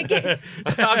 It gets,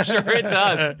 I'm sure it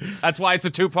does. That's why it's a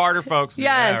two-parter, folks.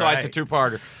 Yes. That's why it's a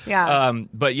two-parter. Yeah.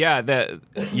 But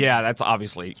that's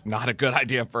obviously not a good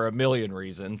idea for a million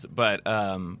reasons. But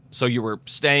so you were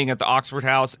staying at the Oxford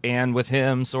house and with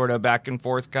him, sort of back and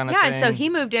forth kind of thing. Yeah, and so he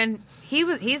moved in.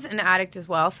 He's an addict as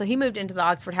well, so he moved into the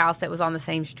Oxford house that was on the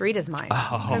same street as mine.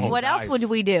 Because what else would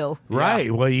we do? Right.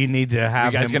 Yeah. Well, you need to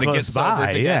have you guys him gonna close get by. sober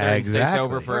together Yeah, and exactly. stay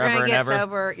sober forever We're gonna and get ever.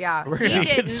 sober. Yeah, We're gonna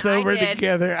get sober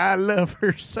together. I love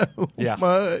her so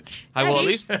much. Well, at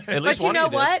least but one you of you know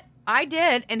did. what? I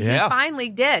did, and he finally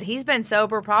did. He's been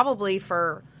sober probably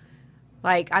for.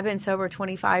 Like, I've been sober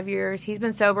 25 years. He's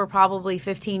been sober probably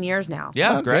 15 years now.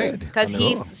 Yeah, Oh, great. good. Because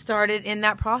he started in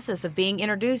that process of being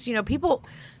introduced. You know, people,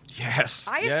 Yes.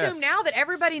 I assume now that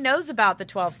everybody knows about the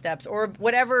 12 steps or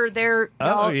whatever they're.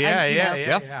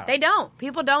 They don't.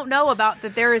 People don't know about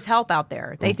that there is help out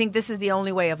there. They think this is the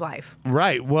only way of life.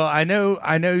 Right. Well, I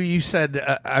know you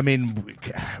said, I mean,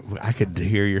 I could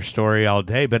hear your story all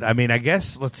day, but I mean, I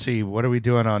guess, let's see, what are we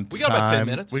doing on We time? got about 10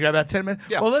 minutes. We got about 10 minutes?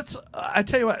 Yeah. Well, I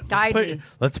tell you what, Guide me.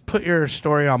 let's put your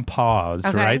story on pause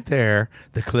right there,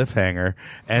 the cliffhanger,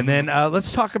 and then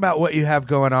let's talk about what you have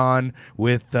going on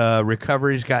with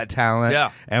Recovery's Got Talent.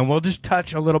 Yeah. And we'll just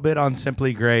touch a little bit on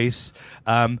Simply Grace.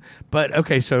 But,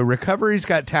 okay, so Recovery's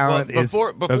Got Talent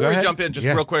before go we ahead. jump in, just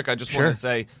real quick, I just want to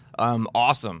say,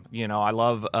 awesome. You know, I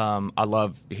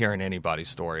love hearing anybody's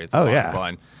story. It's a lot of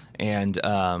fun. And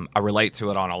I relate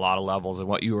to it on a lot of levels. And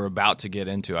what you were about to get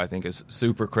into, I think, is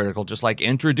super critical, just like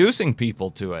introducing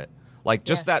people to it. Like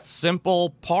just that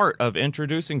simple part of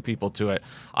introducing people to it.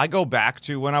 I go back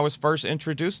to when I was first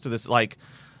introduced to this, like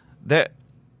that.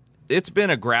 It's been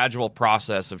a gradual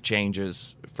process of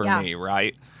changes for me,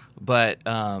 right? But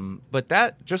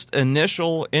that just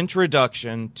initial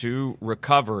introduction to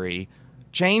recovery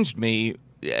changed me.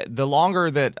 The longer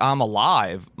that I'm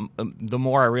alive, the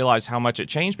more I realize how much it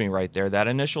changed me right there. That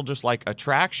initial just like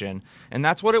attraction. And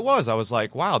that's what it was. I was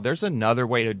like, wow, there's another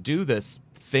way to do this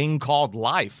thing called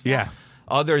life. Yeah.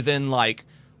 Other than like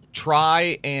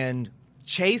try and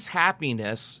chase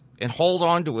happiness and hold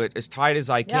on to it as tight as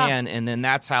I can, and then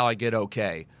that's how I get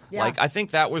okay. Yeah. Like, I think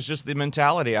that was just the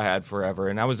mentality I had forever,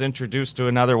 and I was introduced to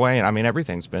another way, and I mean,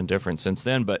 everything's been different since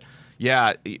then, but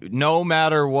yeah, no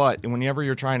matter what, whenever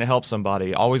you're trying to help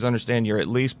somebody, always understand you're at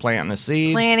least planting a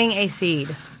seed. Planting a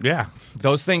seed. Yeah.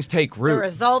 Those things take root. The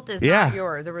result is not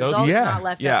yours. The result is not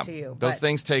left up to you. Those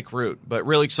things take root. But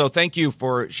really, so thank you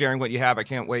for sharing what you have. I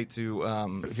can't wait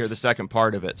to hear the second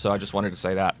part of it, so I just wanted to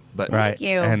say that. But Right.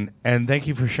 you. And thank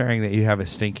you for sharing that you have a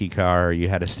stinky car. Or you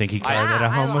had a stinky car Yeah, that a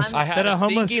homeless I had that a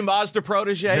homeless stinky Mazda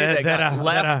protege that got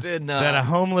left in. that a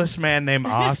homeless man named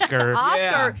Oscar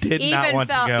Oscar did not even want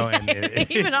felt, to go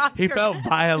in. even Oscar, He felt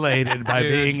violated by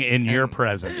Dude. being in your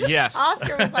presence. Yes.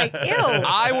 Oscar was like, ew.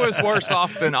 I was worse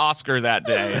off than Oscar that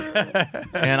day,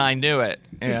 and I knew it,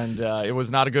 and it was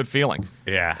not a good feeling.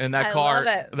 Yeah. And I that car,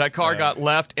 love it. that car got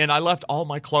left, and I left all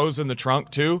my clothes in the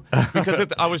trunk too, because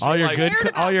I was all just your like, good cared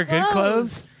about all your good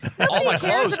clothes? all my cares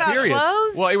clothes. about Period.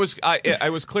 clothes? Well, it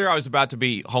was clear I was about to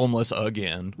be homeless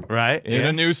again, Right. in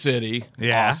a new city.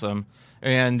 Yeah. Awesome.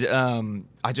 And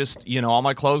I just, all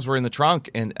my clothes were in the trunk,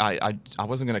 and I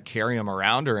wasn't going to carry them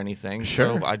around or anything.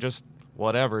 Sure. So I just,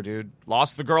 whatever, dude.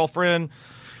 Lost the girlfriend.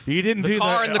 You didn't The do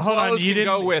car the and the hold on, clothes you can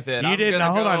didn't go with it. You I'm didn't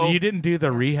gonna hold go- on. You didn't do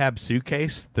the rehab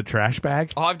suitcase, the trash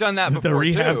bag. Oh, I've done that before The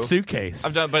rehab too. suitcase.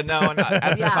 I've done, but no, at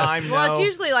the Yeah. time, no. Well, it's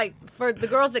usually like for the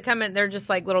girls that come in, they're just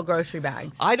like little grocery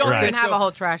bags. I don't Right. think You can have so. a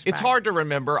whole trash It's bag. hard to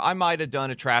remember. I might have done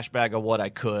a trash bag of what I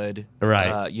could,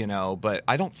 Right. but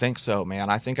I don't think so, man.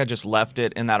 I think I just left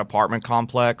it in that apartment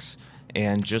complex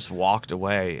and just walked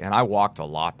away. And I walked a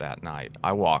lot that night.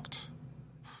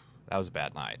 That was a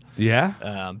bad night.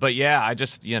 Yeah. But yeah, I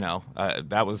just,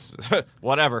 that was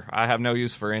whatever. I have no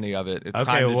use for any of it. It's Okay.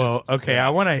 time to Well. just, Okay. yeah. I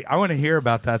want to hear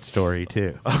about that story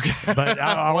too. Okay. But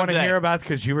I want to day. hear about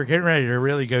because you were getting ready to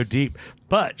really go deep.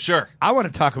 But Sure. I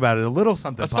want to talk about it a little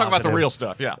something. Let's talk about the positive. real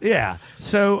stuff. Yeah. Yeah.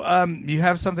 So you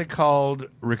have something called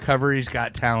Recovery's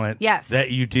Got Talent. Yes.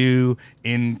 That you do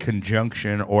in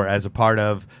conjunction or as a part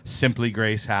of Simply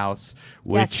Grace House,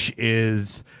 which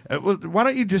is. Why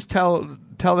don't you just tell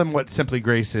them what Simply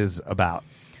Grace is about?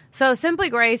 So Simply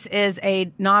Grace is a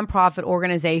nonprofit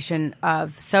organization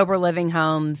of sober living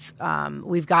homes.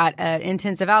 We've got an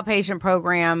intensive outpatient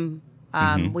program.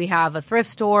 We have a thrift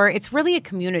store. It's really a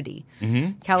community,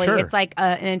 Kelly. Sure. It's like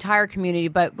an entire community.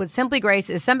 But with Simply Grace,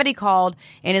 is somebody called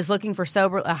and is looking for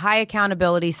a high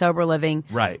accountability sober living,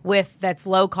 Right. that's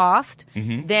low cost.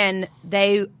 Then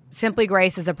Simply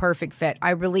Grace is a perfect fit.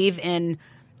 I believe in,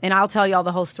 and I'll tell y'all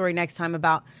the whole story next time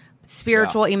about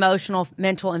spiritual, emotional,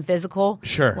 mental, and physical.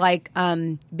 Sure. Like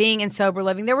being in sober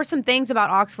living. There were some things about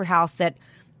Oxford House that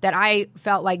I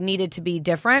felt like needed to be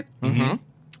different.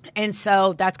 And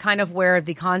so that's kind of where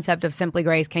the concept of Simply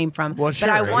Grace came from. Well, sure,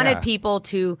 but I wanted yeah. people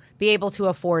to be able to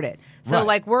afford it. So Right.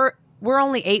 like we're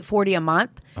only $840 a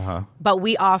month, but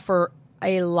we offer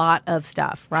a lot of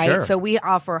stuff, right? Sure. So we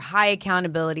offer high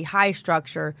accountability, high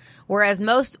structure. Whereas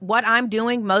what I'm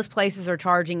doing, most places are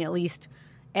charging at least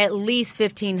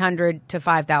 $1,500 to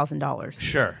 $5,000.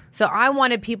 Sure. So I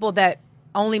wanted people that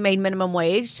only made minimum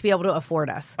wage to be able to afford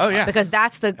us. Oh, yeah. because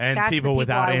that's the And that's people the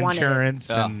without I wanted. insurance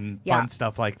Yeah. and Yeah. fun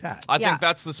stuff like that. I Yeah. think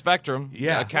that's the spectrum.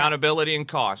 Yeah. Accountability and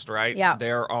cost, right? Yeah.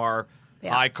 There are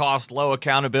Yeah. high cost, low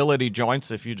accountability joints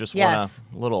if you just Yes. want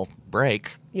a little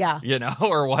break. Yeah.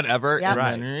 Or whatever. Yeah.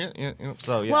 And then,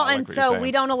 so, yeah. Well, I like and what you're so saying.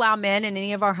 we don't allow men in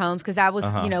any of our homes because that was,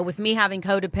 with me having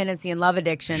codependency and love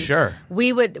addiction. Sure.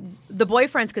 The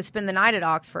boyfriends could spend the night at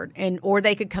Oxford or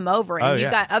they could come over and Oh, you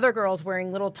yeah. got other girls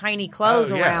wearing little tiny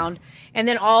clothes Oh, yeah. around and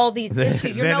then all these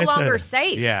issues. You're Then no it's longer a-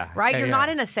 safe. yeah. Right? Yeah, You're yeah. not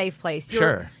in a safe place.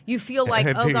 Sure. You feel like,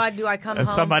 oh God, do I come home?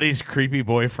 Somebody's creepy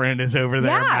boyfriend is over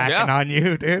there Yeah. macking Yeah. on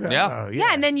you, dude. Yeah. Oh, Yeah,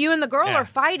 and then you and the girl Yeah. are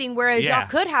fighting, whereas Yeah. y'all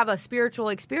could have a spiritual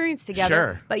experience together,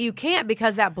 Sure. but you can't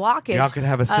because that blockage. Y'all could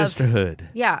have a of- sisterhood.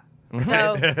 Yeah.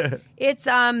 So it's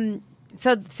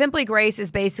so Simply Grace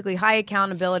is basically high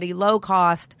accountability, low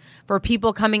cost for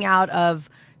people coming out of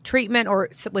treatment or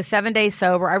with 7 days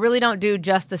sober. I really don't do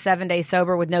just the 7 days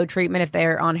sober with no treatment if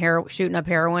they're on shooting up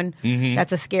heroin.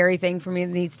 That's a scary thing for me. It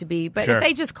needs to be. But Sure. if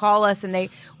they just call us and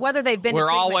whether they've been to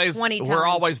treatment 20 times. we're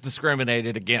always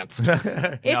discriminated against.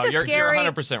 You're scary.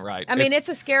 100% right. I mean, it's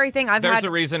a scary thing. There's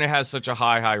a reason it has such a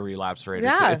high relapse rate.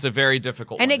 Yeah. It's a very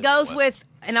difficult And one it to deal goes with,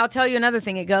 and I'll tell you another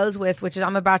thing, it goes with, which is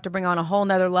I'm about to bring on a whole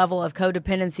nother level of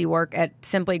codependency work at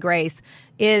Simply Grace,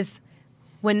 is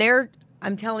when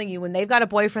I'm telling you, when they've got a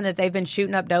boyfriend that they've been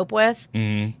shooting up dope with,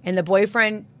 and the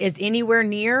boyfriend is anywhere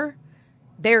near,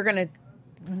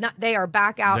 they are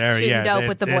back out shooting dope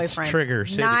with the it's boyfriend. Trigger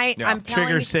City. I'm Yeah. telling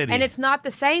Trigger you, City. and it's not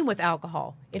the same with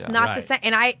alcohol. It's Yeah. not Right. the same.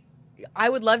 And I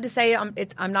would love to say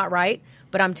I'm not right,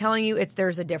 but I'm telling you,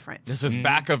 there's a difference. This is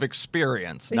back of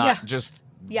experience, not Yeah. just.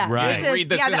 Yeah, Right. this is, Read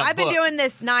this in a I've been book. doing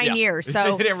this 9 Yeah. years,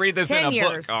 so You didn't read this 10 in a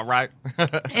years. book, all right?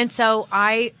 And so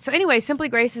anyway, Simply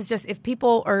Grace is just, if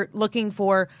people are looking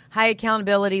for high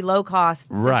accountability, low cost,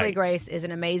 Simply Right. Grace is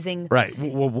an amazing. Right.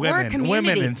 Well, We're a community.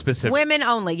 women in specific. Women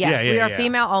only, yes. Yeah, yeah, we are yeah.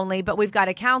 female only, but we've got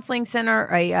a counseling center,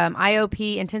 a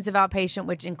IOP, intensive outpatient,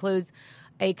 which includes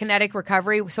a kinetic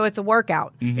recovery. So it's a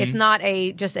workout. It's not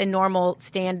just a normal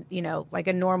stand, like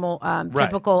a normal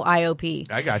typical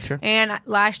IOP. I gotcha. And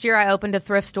last year I opened a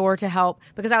thrift store to help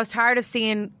because I was tired of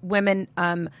seeing women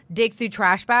dig through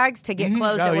trash bags to get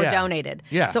clothes that were donated.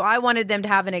 Yeah. So I wanted them to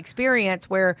have an experience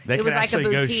where They it was can like a actually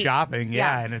boutique. go shopping,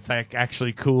 and it's like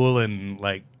actually cool and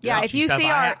like if you stuff. see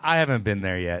I haven't been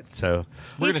there yet, so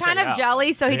he's gonna kind check it of out.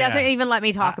 jelly, so he Yeah. doesn't even let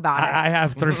me talk about it. I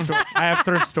have thrift store. I have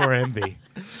thrift store envy.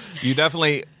 You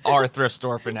definitely are a thrift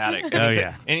store fanatic. Oh,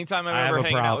 yeah. Anytime I'm I have ever a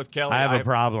hanging out with Kelly, I have a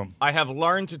problem. I have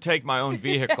learned to take my own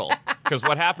vehicle because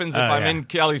what happens if I'm yeah. in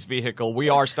Kelly's vehicle? We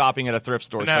are stopping at a thrift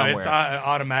store No, somewhere. it's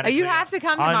automatic. You have to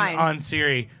come to mine. on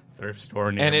Siri. Thrift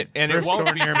store near And it thrift won't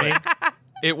store be near me.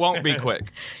 It won't be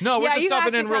quick. No, we're just you have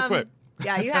stopping to in real come- quick.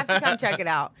 Yeah, you have to come check it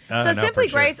out. No, So no, Simply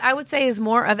for sure. Grace, I would say, is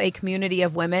more of a community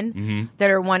of women Mm-hmm.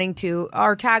 that are wanting to.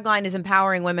 Our tagline is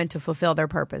empowering women to fulfill their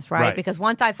purpose, right? Right. Because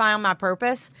once I found my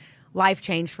purpose, life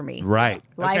changed for me. Right.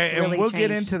 Life okay, and really we'll get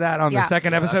changed. into that on Yeah. the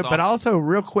second that's episode. But awesome. also,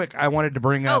 real quick, I wanted to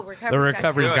bring up the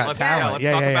Recovery's Do it. Got Let's, Talent.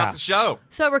 let's talk about the show.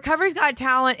 So Recovery's Got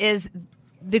Talent is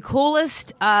the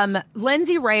coolest.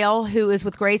 Lindsay Rail, who is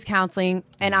with Grace Counseling,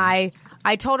 and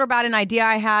I told her about an idea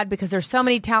I had because there's so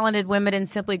many talented women in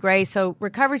Simply Grace. So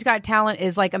Recovery's Got Talent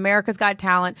is like America's Got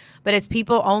Talent, but it's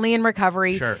people only in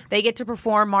recovery. Sure. They get to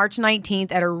perform March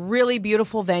 19th at a really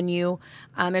beautiful venue,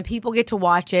 and people get to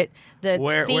watch it. The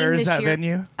Where theme is this that year-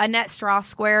 venue? Annette Strauss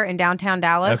Square in downtown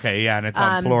Dallas. Okay, yeah, and it's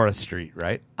on Flora Street,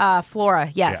 right? Flora,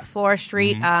 yes, Yeah. Flora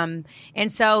Street. And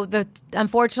so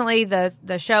unfortunately the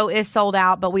show is sold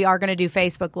out, but we are going to do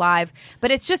Facebook Live.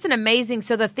 But it's just an amazing.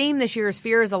 So the theme this year is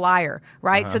 "Fear is a Liar,"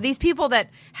 right? So these people that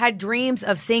had dreams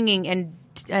of singing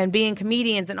and being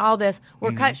comedians and all this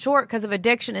were cut short because of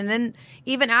addiction, and then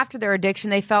even after their addiction,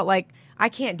 they felt like, I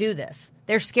can't do this.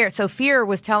 They're scared. So fear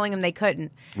was telling them they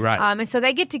couldn't. Right. And so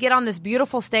they get to get on this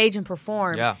beautiful stage and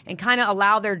perform and kind of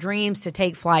allow their dreams to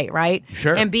take flight, right?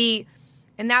 Sure.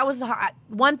 And that was the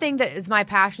one thing that is my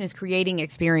passion is creating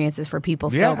experiences for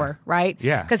people Yeah. sober, right?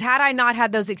 Yeah. Because had I not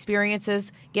had those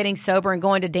experiences, getting sober and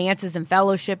going to dances and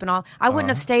fellowship and all, I wouldn't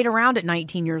have stayed around at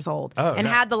 19 years old and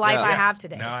had the life I have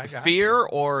today. No, I got Fear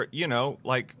or,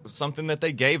 like something that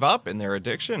they gave up in their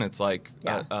addiction. It's like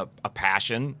Yeah. a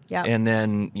passion. Yep. And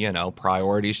then,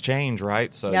 priorities change,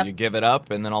 right? So Yep. you give it up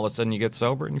and then all of a sudden you get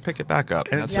sober and you pick it back up.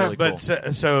 And that's so, really cool.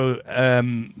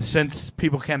 since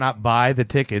people cannot buy the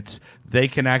tickets, they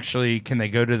can they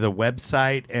go to the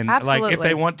website and like if Absolutely.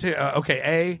 they want to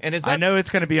And is I that- know it's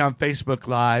going to be on Facebook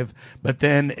Live, but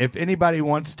then if anybody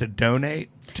wants to donate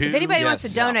to If anybody wants to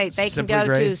Yes. donate, they Simply can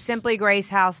go Grace. to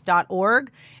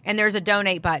simplygracehouse.org and there's a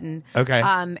donate button. Okay.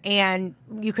 And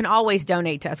you can always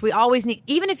donate to us. We always need,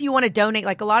 even if you want to donate,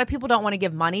 like a lot of people don't want to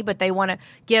give money, but they want to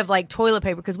give like toilet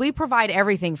paper because we provide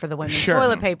everything for the women. Sure.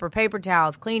 Toilet paper, paper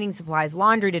towels, cleaning supplies,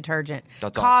 laundry detergent,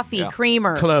 That's awesome. coffee, Yeah.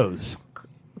 creamer, clothes.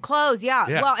 clothes. Yeah.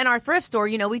 Yeah. Well, in our thrift store,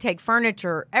 we take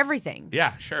furniture, everything.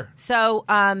 Yeah, sure. So,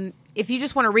 if you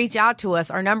just want to reach out to us,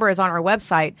 our number is on our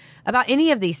website about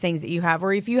any of these things that you have,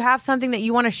 or if you have something that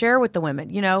you want to share with the women,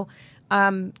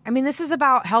 this is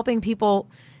about helping people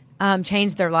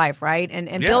change their life, right? And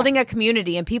Yeah. building a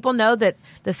community. And people know that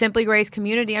the Simply Grace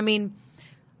community,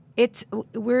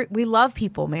 we love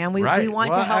people, man. We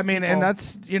want to help people. and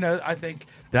that's I think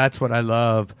that's what I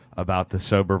love about the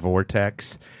Sober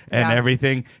Vortex and Yeah.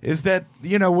 everything is that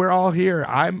we're all here.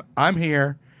 I'm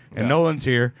here, and Nolan's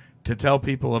here to tell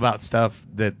people about stuff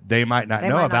that they might not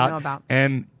know about,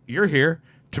 and you're here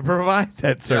to provide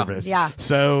that service. Yeah.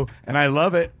 So, and I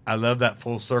love it. I love that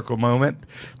full circle moment.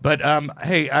 But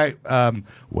hey,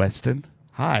 Weston,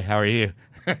 hi. How are you?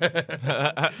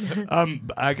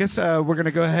 I guess we're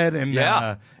gonna go ahead and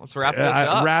let's wrap this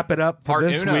up. Wrap it up for Part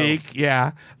this uno. week.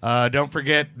 Yeah. Don't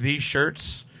forget these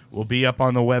shirts will be up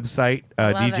on the website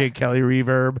Love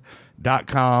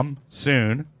DJKellyReverb.com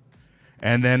soon.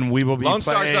 And then we will be Lone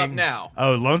Star's playing- up now.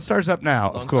 Oh, Lone Star's up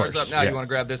now, Lone of course. Star's up now. Yes. You want to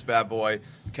grab this bad boy.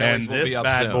 Kelly's And will this be up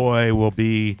bad soon. boy will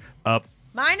be up.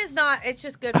 Mine is not. It's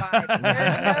just good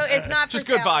vibes. It's not Just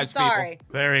for good sale. I'm vibes, people. sorry.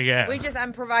 There we go.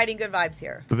 I'm providing good vibes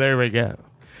here. There we go.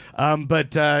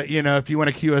 But if you want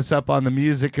to cue us up on the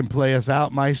music and play us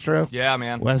out, Maestro. Yeah,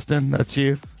 man. Weston, that's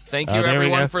you. Thank you, There we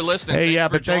everyone, go. for listening. Hey,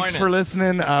 Thanks for thanks joining. for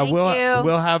listening. you.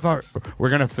 We'll have we're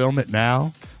gonna film it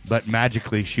now, but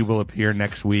magically she will appear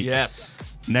next week. Yes.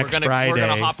 next We're Friday.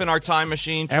 gonna hop in our time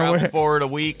machine, And travel we're- forward a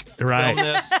week, Right. film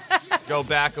this, go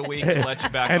back a week, and let you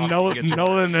back and off.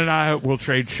 Nolan and I will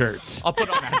trade shirts. I'll put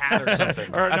on a hat or something.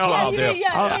 Or That's no, what I'll you do. need-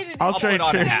 yeah, you need to do I'll that. trade put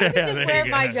on a shirts. hat. Yeah, Just there wear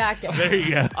you my go. jacket. There you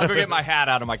go. I'll go get my hat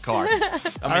out of my car.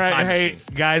 All right, hey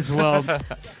guys. Well,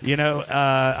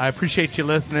 I appreciate you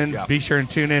listening. Yeah. Be sure and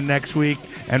tune in next week.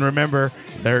 And remember,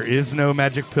 there is no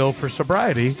magic pill for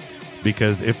sobriety,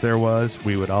 because if there was,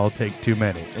 we would all take too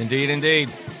many. Indeed.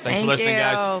 Thanks Thank for listening, you.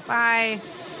 guys. Bye.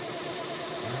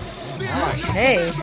 Hey.